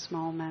fresh in this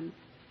moment.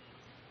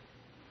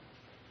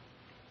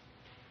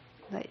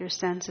 Let your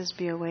senses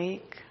be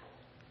awake.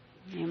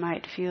 You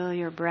might feel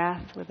your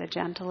breath with a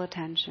gentle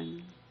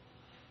attention.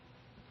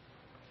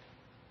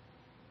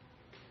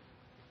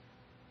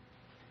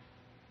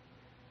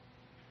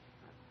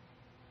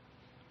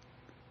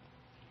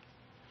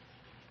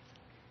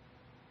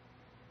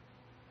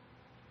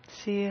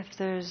 See if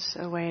there's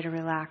a way to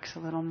relax a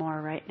little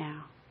more right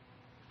now.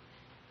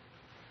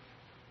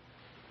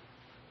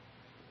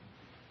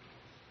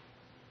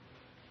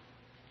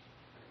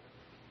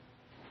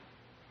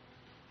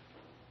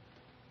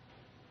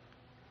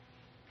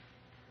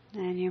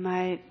 And you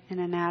might, in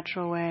a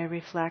natural way,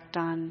 reflect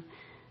on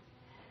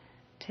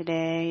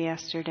today,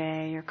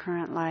 yesterday, your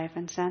current life,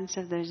 and sense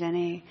if there's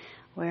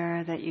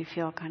anywhere that you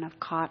feel kind of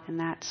caught in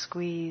that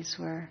squeeze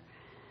where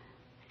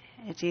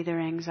it's either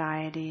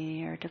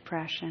anxiety or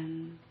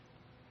depression,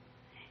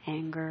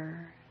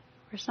 anger,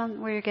 or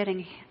where you're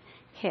getting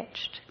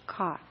hitched,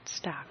 caught,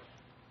 stuck.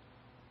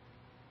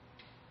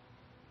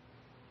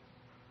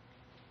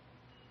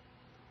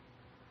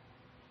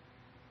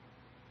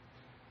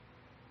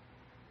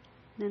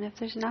 And if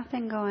there's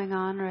nothing going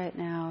on right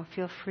now,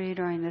 feel free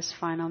during this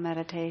final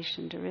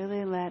meditation to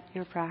really let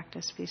your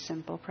practice be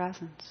simple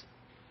presence.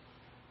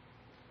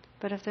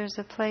 But if there's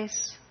a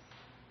place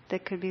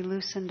that could be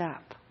loosened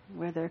up,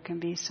 where there can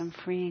be some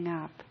freeing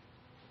up,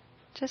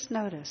 just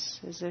notice,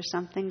 is there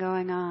something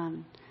going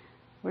on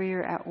where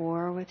you're at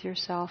war with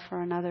yourself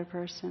or another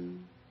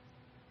person?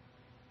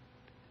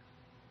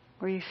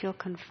 Where you feel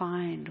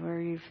confined,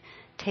 where you've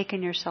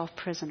taken yourself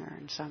prisoner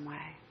in some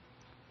way?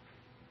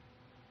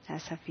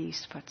 As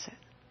Hafiz puts it.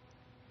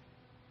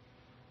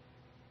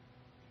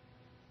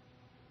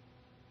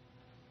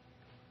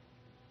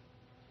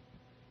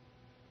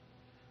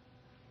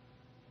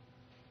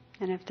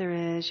 And if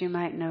there is, you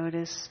might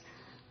notice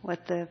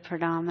what the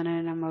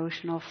predominant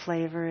emotional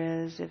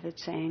flavor is, if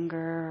it's anger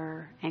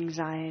or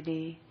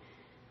anxiety,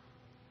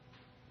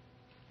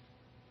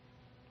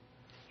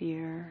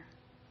 fear,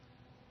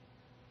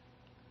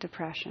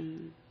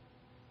 depression.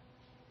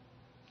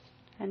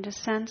 And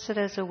just sense it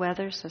as a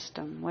weather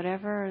system,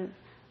 whatever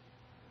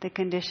the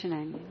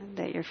conditioning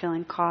that you're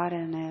feeling caught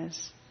in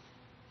is.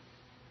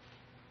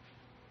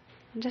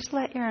 And just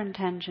let your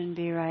intention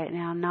be right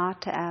now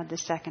not to add the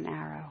second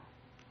arrow.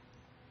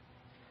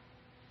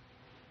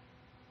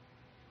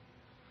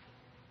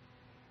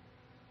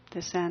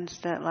 The sense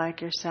that, like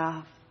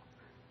yourself,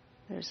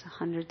 there's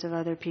hundreds of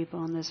other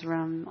people in this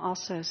room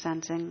also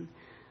sensing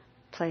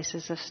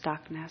places of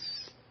stuckness.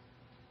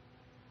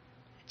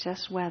 It's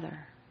just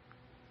weather.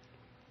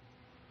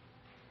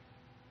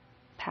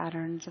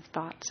 Patterns of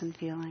thoughts and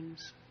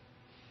feelings.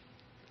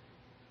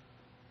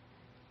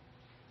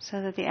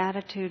 So that the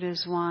attitude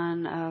is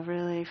one of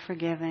really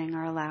forgiving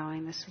or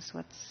allowing. This is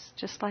what's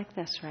just like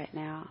this right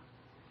now.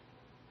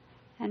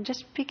 And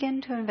just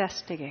begin to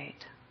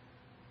investigate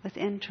with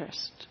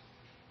interest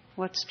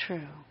what's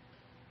true.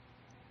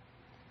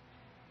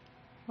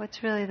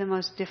 What's really the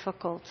most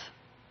difficult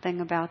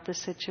thing about the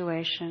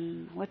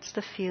situation? What's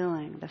the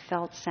feeling, the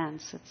felt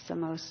sense that's the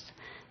most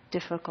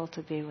difficult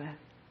to be with?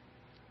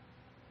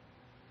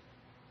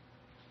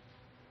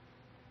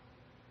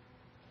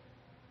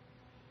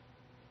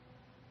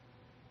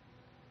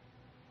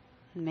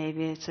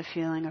 Maybe it's a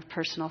feeling of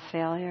personal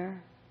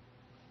failure,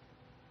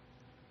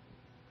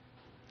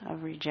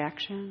 of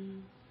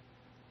rejection,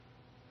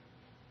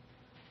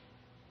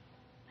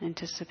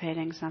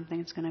 anticipating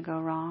something's going to go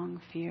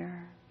wrong,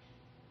 fear.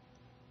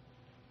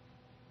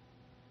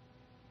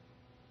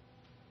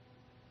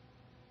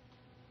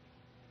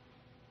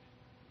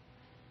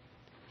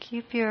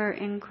 Keep your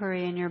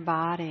inquiry in your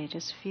body.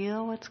 Just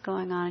feel what's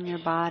going on in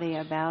your body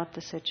about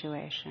the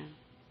situation.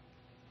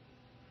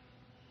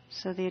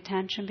 So the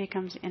attention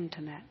becomes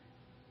intimate.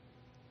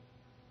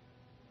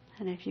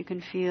 And if you can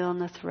feel in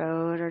the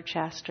throat or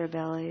chest or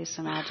belly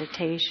some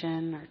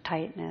agitation or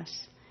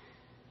tightness,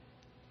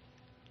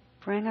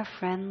 bring a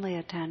friendly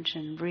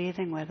attention,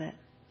 breathing with it.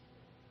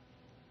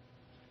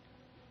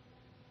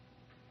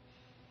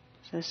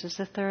 So this is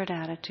the third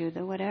attitude,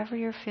 that whatever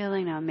you're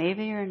feeling now,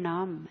 maybe you're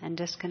numb and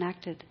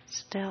disconnected,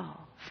 still,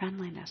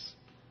 friendliness.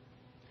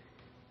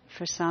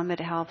 For some, it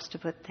helps to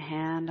put the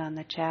hand on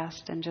the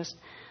chest and just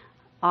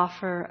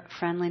offer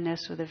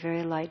friendliness with a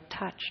very light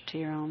touch to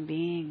your own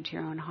being, to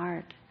your own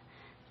heart.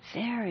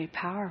 Very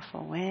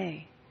powerful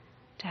way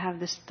to have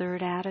this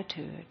third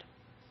attitude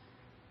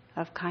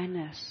of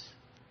kindness.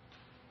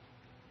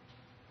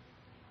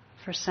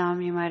 For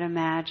some, you might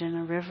imagine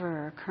a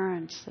river or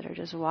currents that are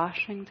just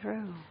washing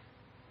through.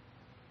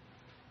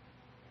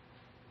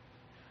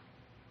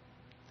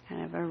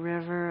 Kind of a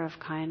river of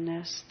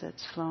kindness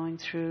that's flowing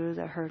through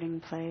the hurting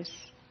place,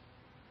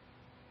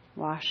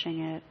 washing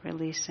it,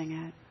 releasing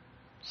it,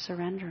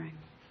 surrendering.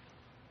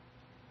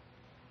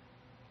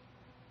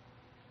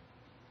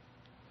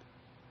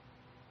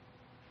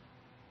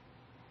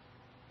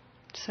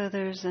 So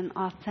there's an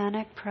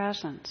authentic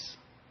presence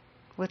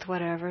with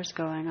whatever's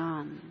going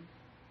on.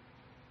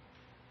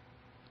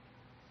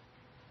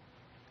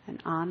 An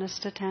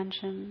honest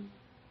attention,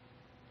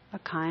 a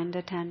kind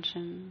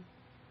attention.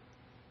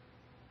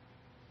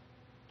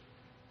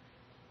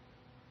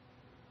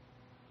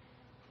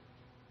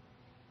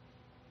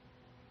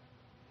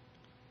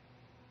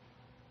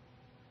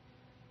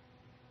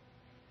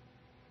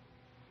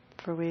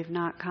 For we've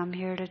not come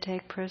here to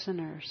take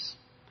prisoners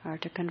or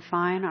to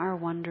confine our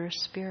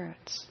wondrous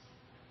spirits,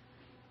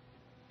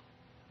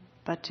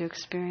 but to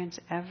experience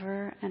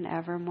ever and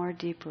ever more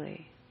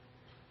deeply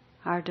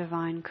our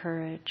divine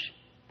courage,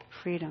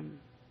 freedom,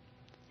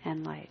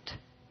 and light.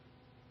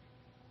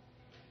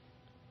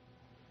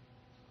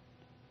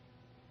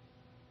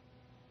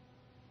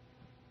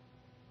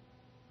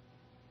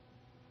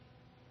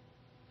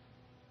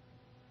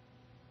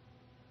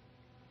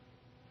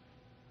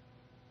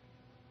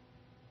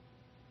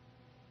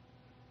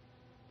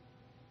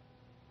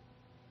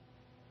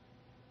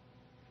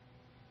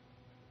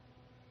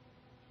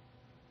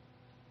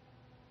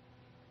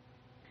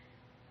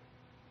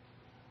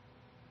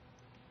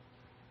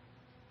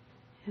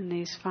 In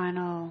these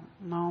final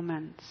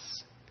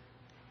moments,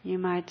 you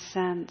might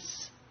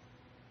sense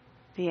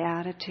the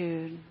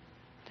attitude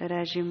that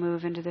as you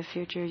move into the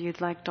future,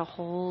 you'd like to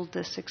hold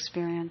this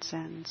experience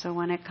in. So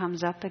when it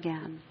comes up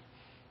again,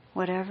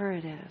 whatever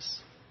it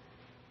is,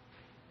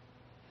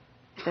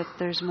 that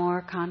there's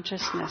more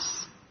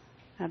consciousness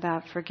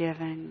about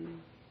forgiving,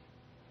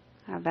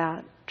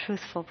 about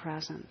truthful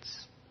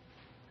presence,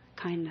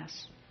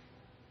 kindness.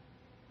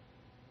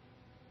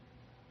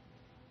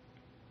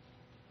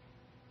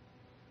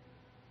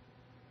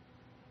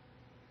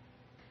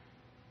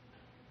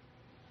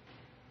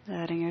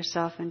 Letting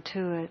yourself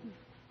intuit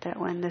that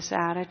when this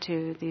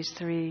attitude, these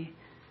three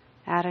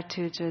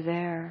attitudes are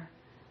there,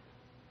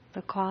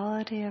 the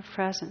quality of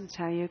presence,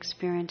 how you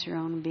experience your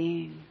own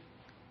being,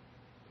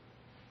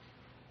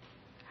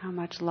 how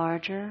much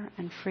larger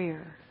and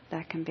freer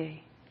that can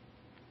be.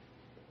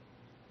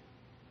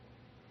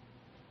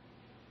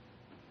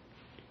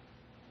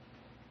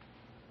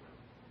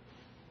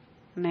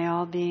 May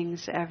all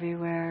beings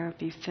everywhere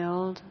be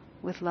filled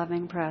with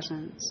loving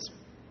presence,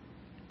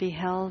 be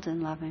held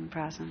in loving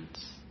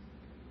presence.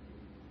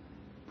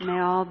 May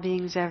all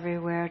beings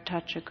everywhere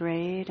touch a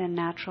great and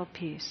natural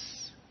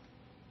peace.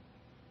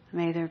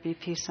 May there be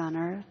peace on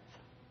earth.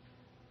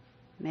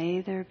 May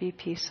there be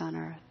peace on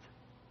earth.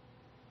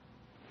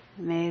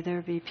 May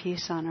there be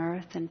peace on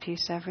earth and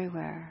peace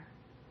everywhere.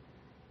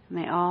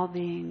 May all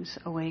beings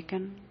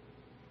awaken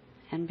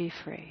and be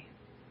free.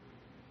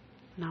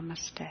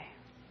 Namaste.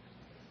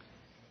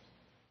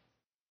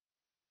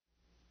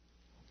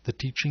 The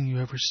teaching you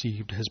have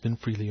received has been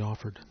freely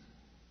offered.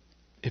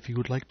 If you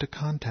would like to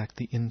contact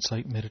the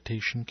Insight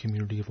Meditation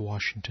Community of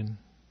Washington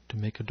to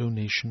make a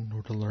donation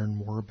or to learn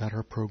more about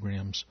our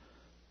programs,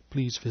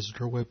 please visit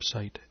our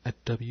website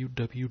at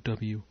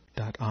www.imcw.org.